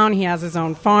downtown. He has his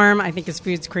own farm. I think his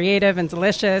food's creative and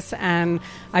delicious, and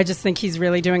I just think he's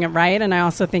really doing it right. And I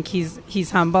also think he's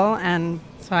humble, and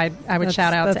so I would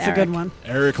shout out to Eric. That's a good one.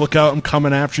 Eric, look out. I'm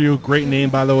coming after you. Great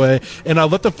name, by the way. And I'll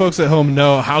let the folks at home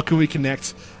know, how can we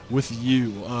connect with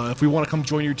you. If we want to come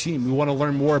join your team, we want to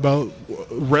learn more about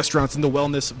restaurants in the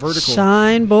wellness vertical.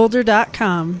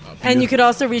 ShineBoulder.com. And you could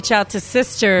also reach out to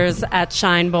sisters at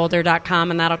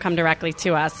ShineBoulder.com, and that'll come directly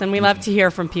to us. And we love to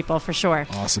hear from people for sure.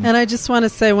 Awesome. And I just want to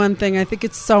say one thing. I think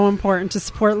it's so important to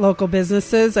support local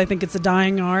businesses. I think it's a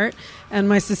dying art. And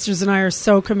my sisters and I are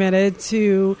so committed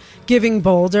to giving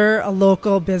Boulder a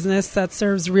local business that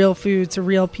serves real food to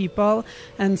real people.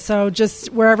 And so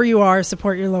just wherever you are,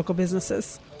 support your local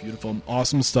businesses. Beautiful.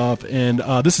 Awesome stuff. And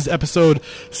this is episode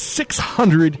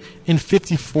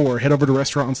 654. Head over to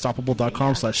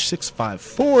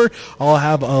restaurantunstoppable.com/654. I'll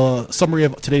have a summary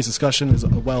of today's discussion as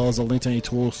well as a link to any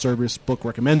tool, service, book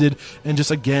recommended. And just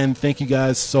again, thank you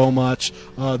guys so much.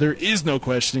 There is no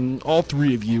questioning. All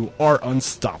three of you are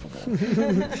unstoppable.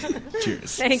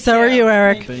 Cheers. So are you,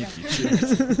 Eric. Thank you.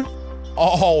 Cheers.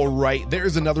 All right,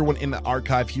 there's another one in the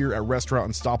archive here at Restaurant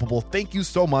Unstoppable. Thank you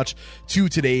so much to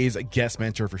today's guest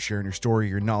mentor for sharing your story,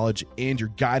 your knowledge, and your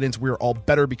guidance. We are all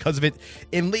better because of it.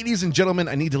 And ladies and gentlemen,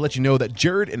 I need to let you know that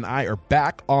Jared and I are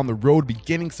back on the road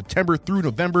beginning September through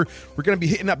November. We're going to be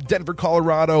hitting up Denver,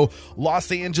 Colorado,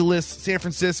 Los Angeles, San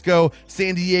Francisco,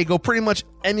 San Diego, pretty much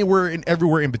anywhere and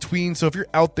everywhere in between. So if you're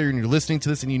out there and you're listening to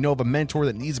this and you know of a mentor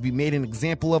that needs to be made an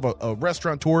example of, a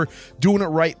restaurateur doing it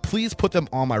right, please put them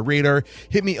on my radar.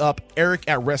 Hit me up, Eric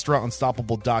at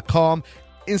restaurantunstoppable.com,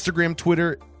 Instagram,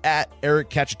 Twitter at Eric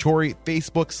Cacciatore,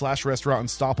 Facebook /Restaurant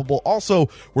Unstoppable. Also,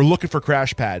 we're looking for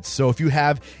crash pads. So if you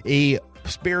have a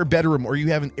spare bedroom or you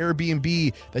have an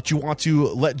Airbnb that you want to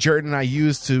let Jared and I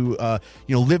use to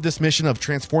live this mission of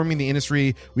transforming the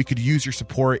industry, we could use your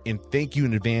support, and thank you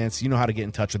in advance. You know how to get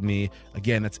in touch with me.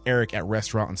 Again, that's Eric at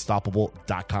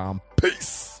restaurantunstoppable.com.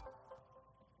 Peace.